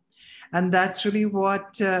life. And that's really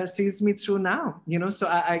what sees me through now. So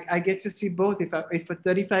I get to see both. If for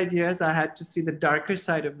 35 years I had to see the darker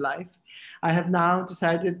side of life, I have now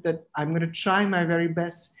decided that I'm going to try my very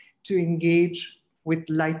best to engage with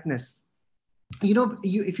lightness.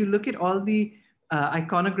 If you look at all the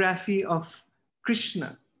iconography of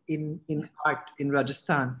Krishna in art in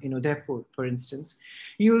Rajasthan, in Udaipur, for instance,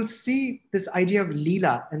 you will see this idea of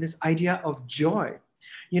Leela and this idea of joy.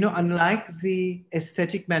 Unlike the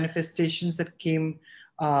aesthetic manifestations that came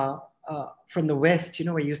from the West,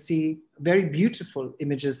 where you see very beautiful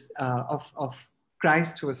images of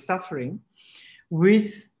Christ who was suffering,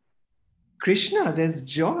 with Krishna, there's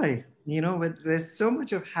joy. there's so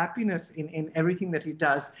much of happiness in everything that he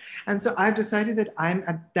does. And so I've decided that I'm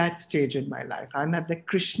at that stage in my life. I'm at the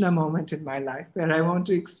Krishna moment in my life where I want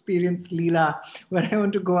to experience Leela, where I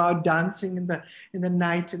want to go out dancing in the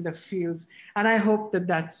night in the fields. And I hope that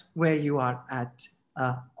that's where you are at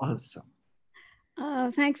also.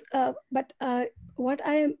 Thanks. But what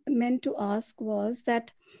I meant to ask was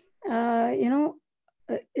that,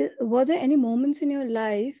 were there any moments in your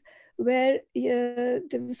life where there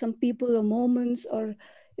were some people or moments or,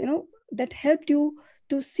 that helped you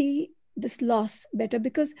to see this loss better?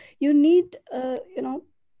 Because you need,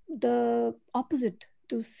 the opposite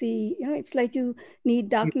to see, it's like you need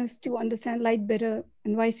darkness to understand light better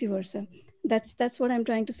and vice versa. That's what I'm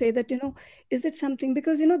trying to say, that, is it something,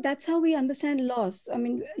 because that's how we understand loss. I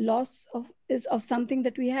mean, loss is of something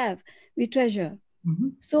that we treasure. Mm-hmm.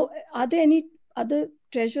 So are there any other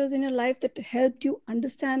treasures in your life that helped you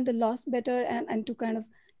understand the loss better and to kind of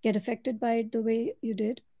get affected by it the way you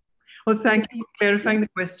did? Well, thank you for clarifying the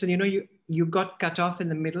question. You got cut off in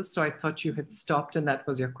the middle, so I thought you had stopped and that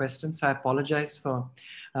was your question. So I apologize for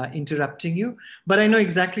interrupting you. But I know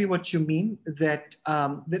exactly what you mean, that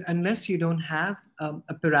unless you don't have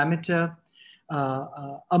a parameter,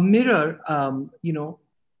 a mirror,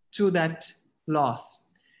 to that loss,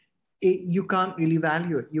 you can't really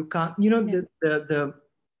value it. You can't, the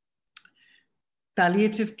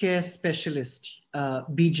palliative care specialist,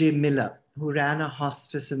 B.J. Miller, who ran a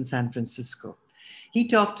hospice in San Francisco, he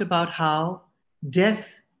talked about how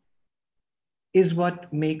death is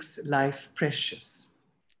what makes life precious.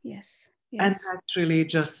 Yes. And that's really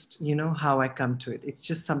just, how I come to it. It's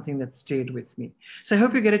just something that stayed with me. So I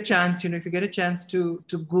hope you get a chance, if you get a chance to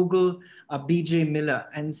Google B.J. Miller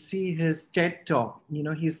and see his TED Talk.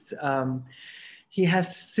 He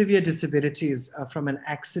has severe disabilities from an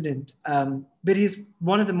accident, but he's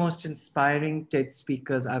one of the most inspiring TED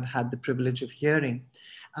speakers I've had the privilege of hearing.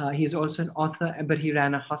 He's also an author, but he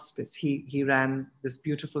ran a hospice. He ran this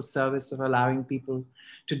beautiful service of allowing people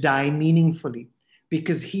to die meaningfully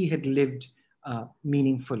because he had lived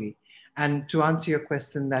meaningfully. And to answer your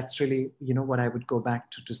question, that's really, what I would go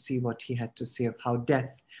back to see what he had to say of how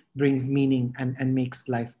death brings meaning and makes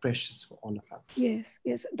life precious for all of us.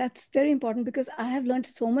 Yes, that's very important, because I have learned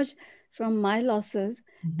so much from my losses,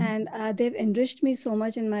 mm-hmm. and they've enriched me so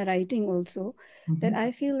much in my writing also, mm-hmm. that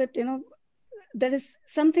I feel that, there is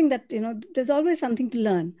something that, there's always something to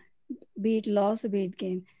learn, be it loss or be it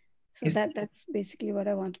gain. So yes. That's basically what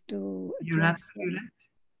I wanted to address. You're absolutely right.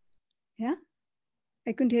 Yeah?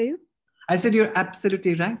 I couldn't hear you. I said you're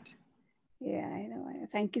absolutely right. Yeah, I know.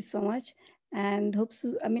 Thank you so much. And hope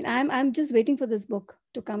so. I mean, I'm just waiting for this book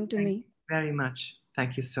to come to me. Very much.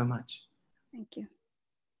 Thank you so much. Thank you.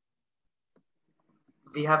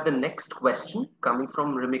 We have the next question coming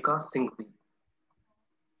from Rimika Shanghvi.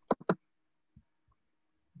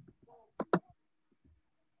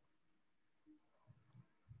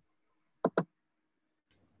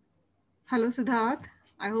 Hello, Siddharth.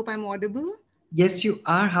 I hope I'm audible. Yes, you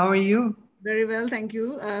are. How are you? Very well, thank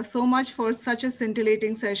you so much for such a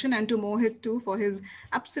scintillating session, and to Mohit too for his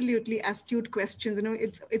absolutely astute questions.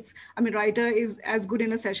 I mean, writer is as good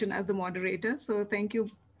in a session as the moderator. So thank you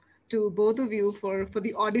to both of you for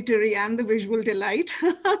the auditory and the visual delight.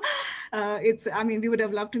 We would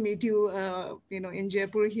have loved to meet you, in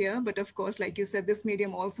Jaipur here, but of course, like you said, this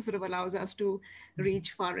medium also sort of allows us to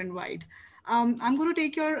reach far and wide. I'm going to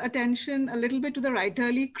take your attention a little bit to the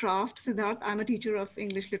writerly craft, Siddharth. I'm a teacher of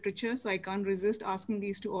English literature, so I can't resist asking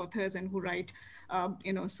these two authors and who write,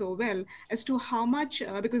 so well, as to how much,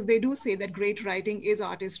 because they do say that great writing is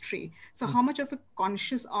artistry. So how much of a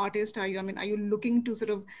conscious artist are you? I mean, are you looking to sort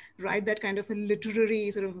of write that kind of a literary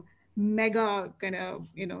sort of mega kind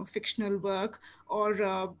of, fictional work, or,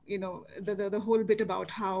 the whole bit about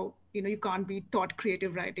how, you can't be taught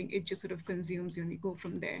creative writing, it just sort of consumes you and you go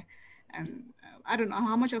from there. And I don't know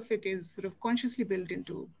how much of it is sort of consciously built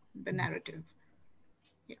into the narrative.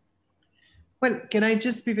 Yeah. Well, can I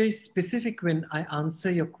just be very specific when I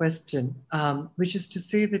answer your question, which is to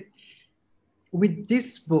say that with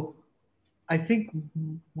this book, I think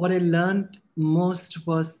what I learned most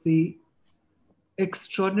was the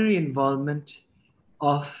extraordinary involvement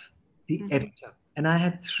of the mm-hmm. editor. And I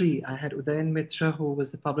had three. I had Udayan Mitra, who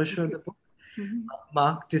was the publisher of the book, mm-hmm.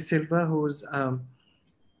 Mark De Silva, who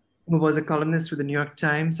was a columnist with the New York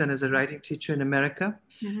Times and is a writing teacher in America,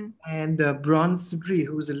 mm-hmm. and Bron Sabri,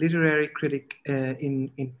 who is a literary critic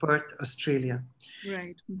in Perth, Australia.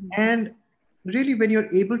 Right. Mm-hmm. And really, when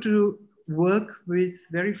you're able to work with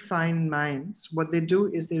very fine minds, what they do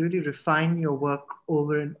is they really refine your work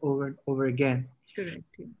over and over and over again. Correct.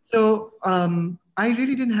 Yeah. So I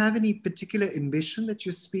really didn't have any particular ambition that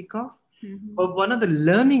you speak of. But one of the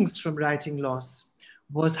learnings from writing loss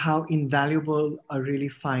was how invaluable a really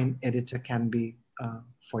fine editor can be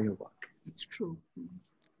for your work. It's true.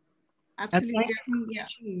 Absolutely. Yeah.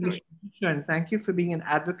 Sorry. And thank you for being an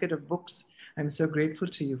advocate of books. I'm so grateful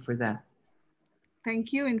to you for that.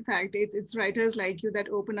 Thank you. In fact, it's writers like you that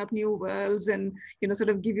open up new worlds and, you know, sort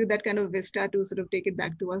of give you that kind of vista to sort of take it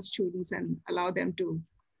back to us students and allow them to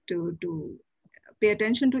pay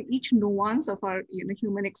attention to each nuance of our, you know,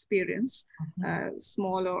 human experience,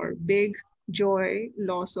 small or big, joy,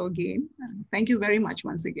 loss or gain. Thank you very much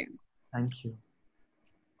once again. Thank you.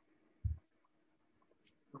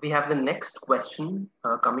 We have the next question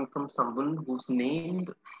coming from someone who's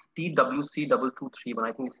named TWC2231.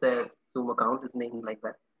 I think it's their Zoom account is named like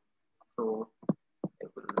that. So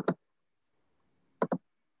it will...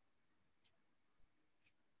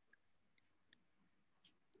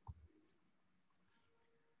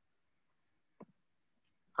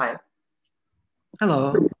 Hi.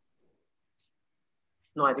 Hello.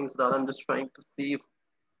 No, I think Siddharth, I'm just trying to see if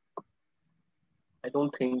I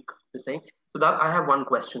don't think the same. So that I have one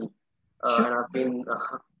question, Sure. and I've been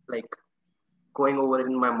like going over it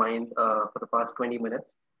in my mind for the past 20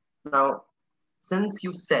 minutes. Now, since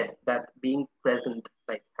you said that being present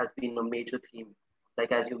like has been a major theme,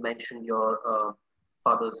 like as you mentioned your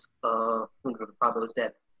father's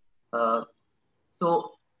death.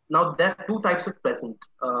 So now there are two types of present,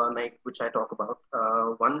 like which I talk about.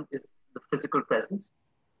 One is the physical presence,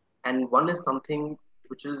 and one is something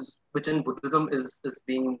which in Buddhism is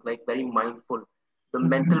being like very mindful, the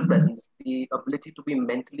mental presence, the ability to be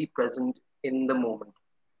mentally present in the moment.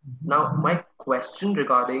 Now, my question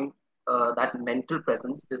regarding that mental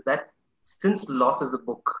presence is that since Loss is a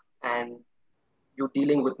book and you're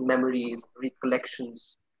dealing with memories,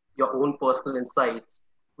 recollections, your own personal insights,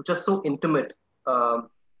 which are so intimate. So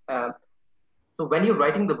when you're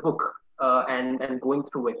writing the book and going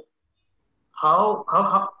through it,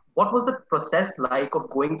 what was the process like of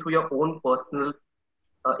going through your own personal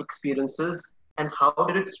experiences, and how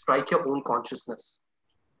did it strike your own consciousness?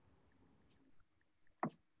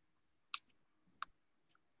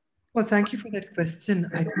 Well, thank you for that question.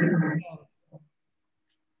 I think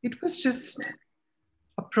it was just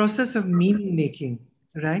a process of meaning making,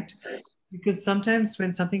 right? Because sometimes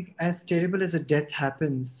when something as terrible as a death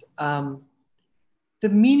happens, the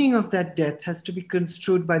meaning of that death has to be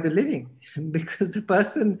construed by the living, because the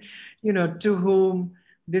person, you know, to whom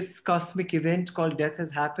this cosmic event called death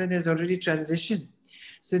has happened has already transitioned.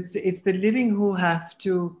 So it's the living who have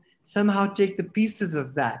to somehow take the pieces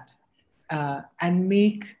of that and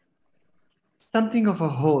make something of a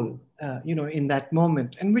whole, you know, in that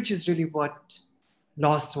moment, and which is really what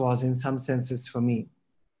loss was in some senses for me.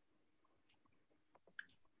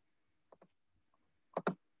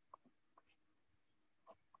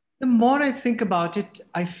 The more I think about it,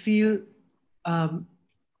 I feel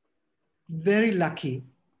very lucky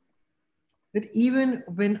that even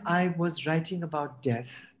when I was writing about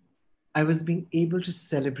death, I was being able to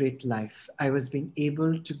celebrate life. I was being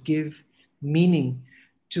able to give meaning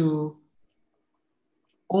to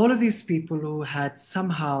all of these people who had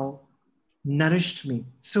somehow nourished me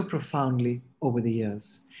so profoundly over the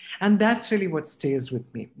years. And that's really what stays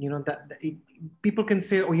with me. You know, people can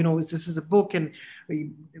say, oh, you know, this is a book and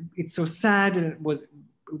it's so sad and were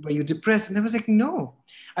you depressed? And I was like, no.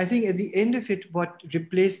 I think at the end of it, what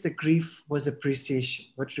replaced the grief was appreciation.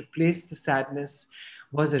 What replaced the sadness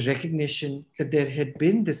was a recognition that there had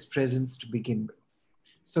been this presence to begin with.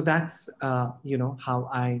 So that's, you know, how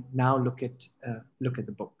I now look at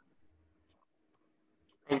the book.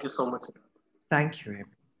 Thank you so much. Thank you, Amy.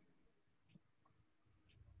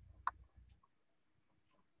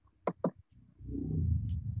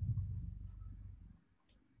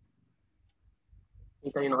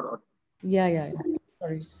 Nita, you're not on. Yeah.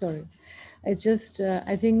 Sorry. It's just,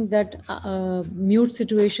 I think that mute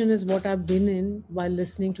situation is what I've been in while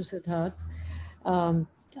listening to Siddharth.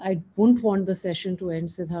 I wouldn't want the session to end,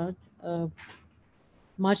 Siddharth.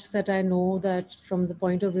 Much that I know that from the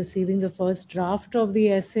point of receiving the first draft of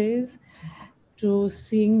the essays to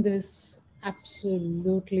seeing this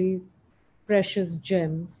absolutely precious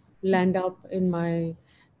gem land up in my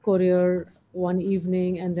courier one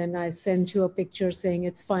evening, and then I sent you a picture saying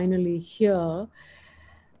it's finally here,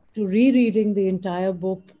 to rereading the entire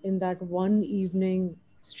book in that one evening,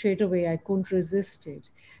 straight away, I couldn't resist it.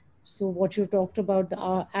 So what you talked about,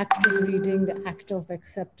 the act of reading, the act of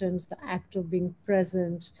acceptance, the act of being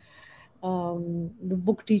present, the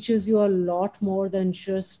book teaches you a lot more than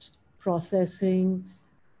just processing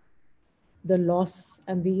the loss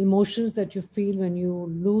and the emotions that you feel when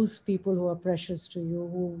you lose people who are precious to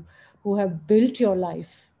you, who have built your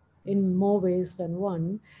life in more ways than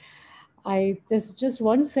one. There's just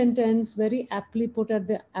one sentence very aptly put at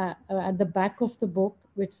the back of the book,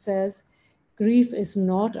 which says, "Grief is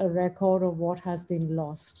not a record of what has been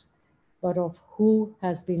lost, but of who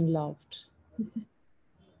has been loved."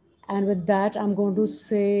 And with that, I'm going to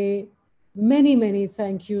say many, many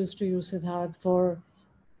thank yous to you, Siddharth, for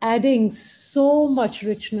adding so much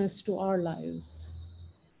richness to our lives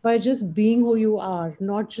by just being who you are,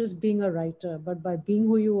 not just being a writer, but by being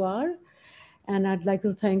who you are. And I'd like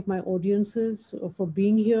to thank my audiences for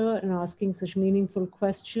being here and asking such meaningful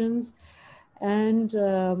questions. And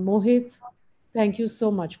Mohit, thank you so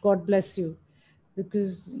much. God bless you,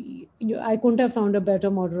 because I couldn't have found a better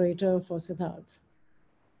moderator for Siddharth.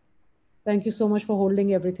 Thank you so much for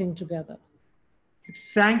holding everything together.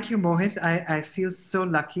 Thank you, Mohit. I feel so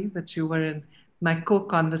lucky that you were my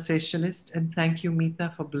co-conversationist. And thank you,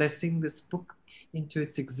 Meeta, for blessing this book into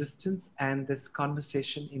its existence and this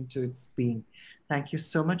conversation into its being. Thank you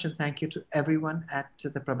so much. And thank you to everyone at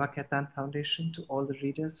the Prabha Khaitan Foundation, to all the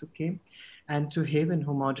readers who came, and to Haven,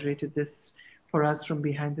 who moderated this for us from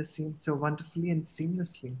behind the scenes so wonderfully and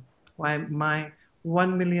seamlessly. Why, my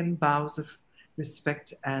 1 million bows of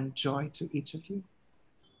respect and joy to each of you.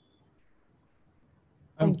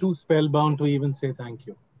 I'm too spellbound to even say thank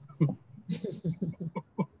you.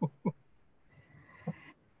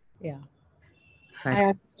 Yeah,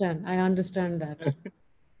 I understand that.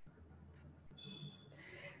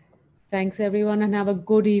 Thanks, everyone, and have a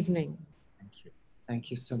good evening. Thank you.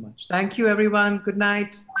 Thank you so much. Thank you, everyone. Good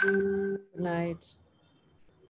night. Good night.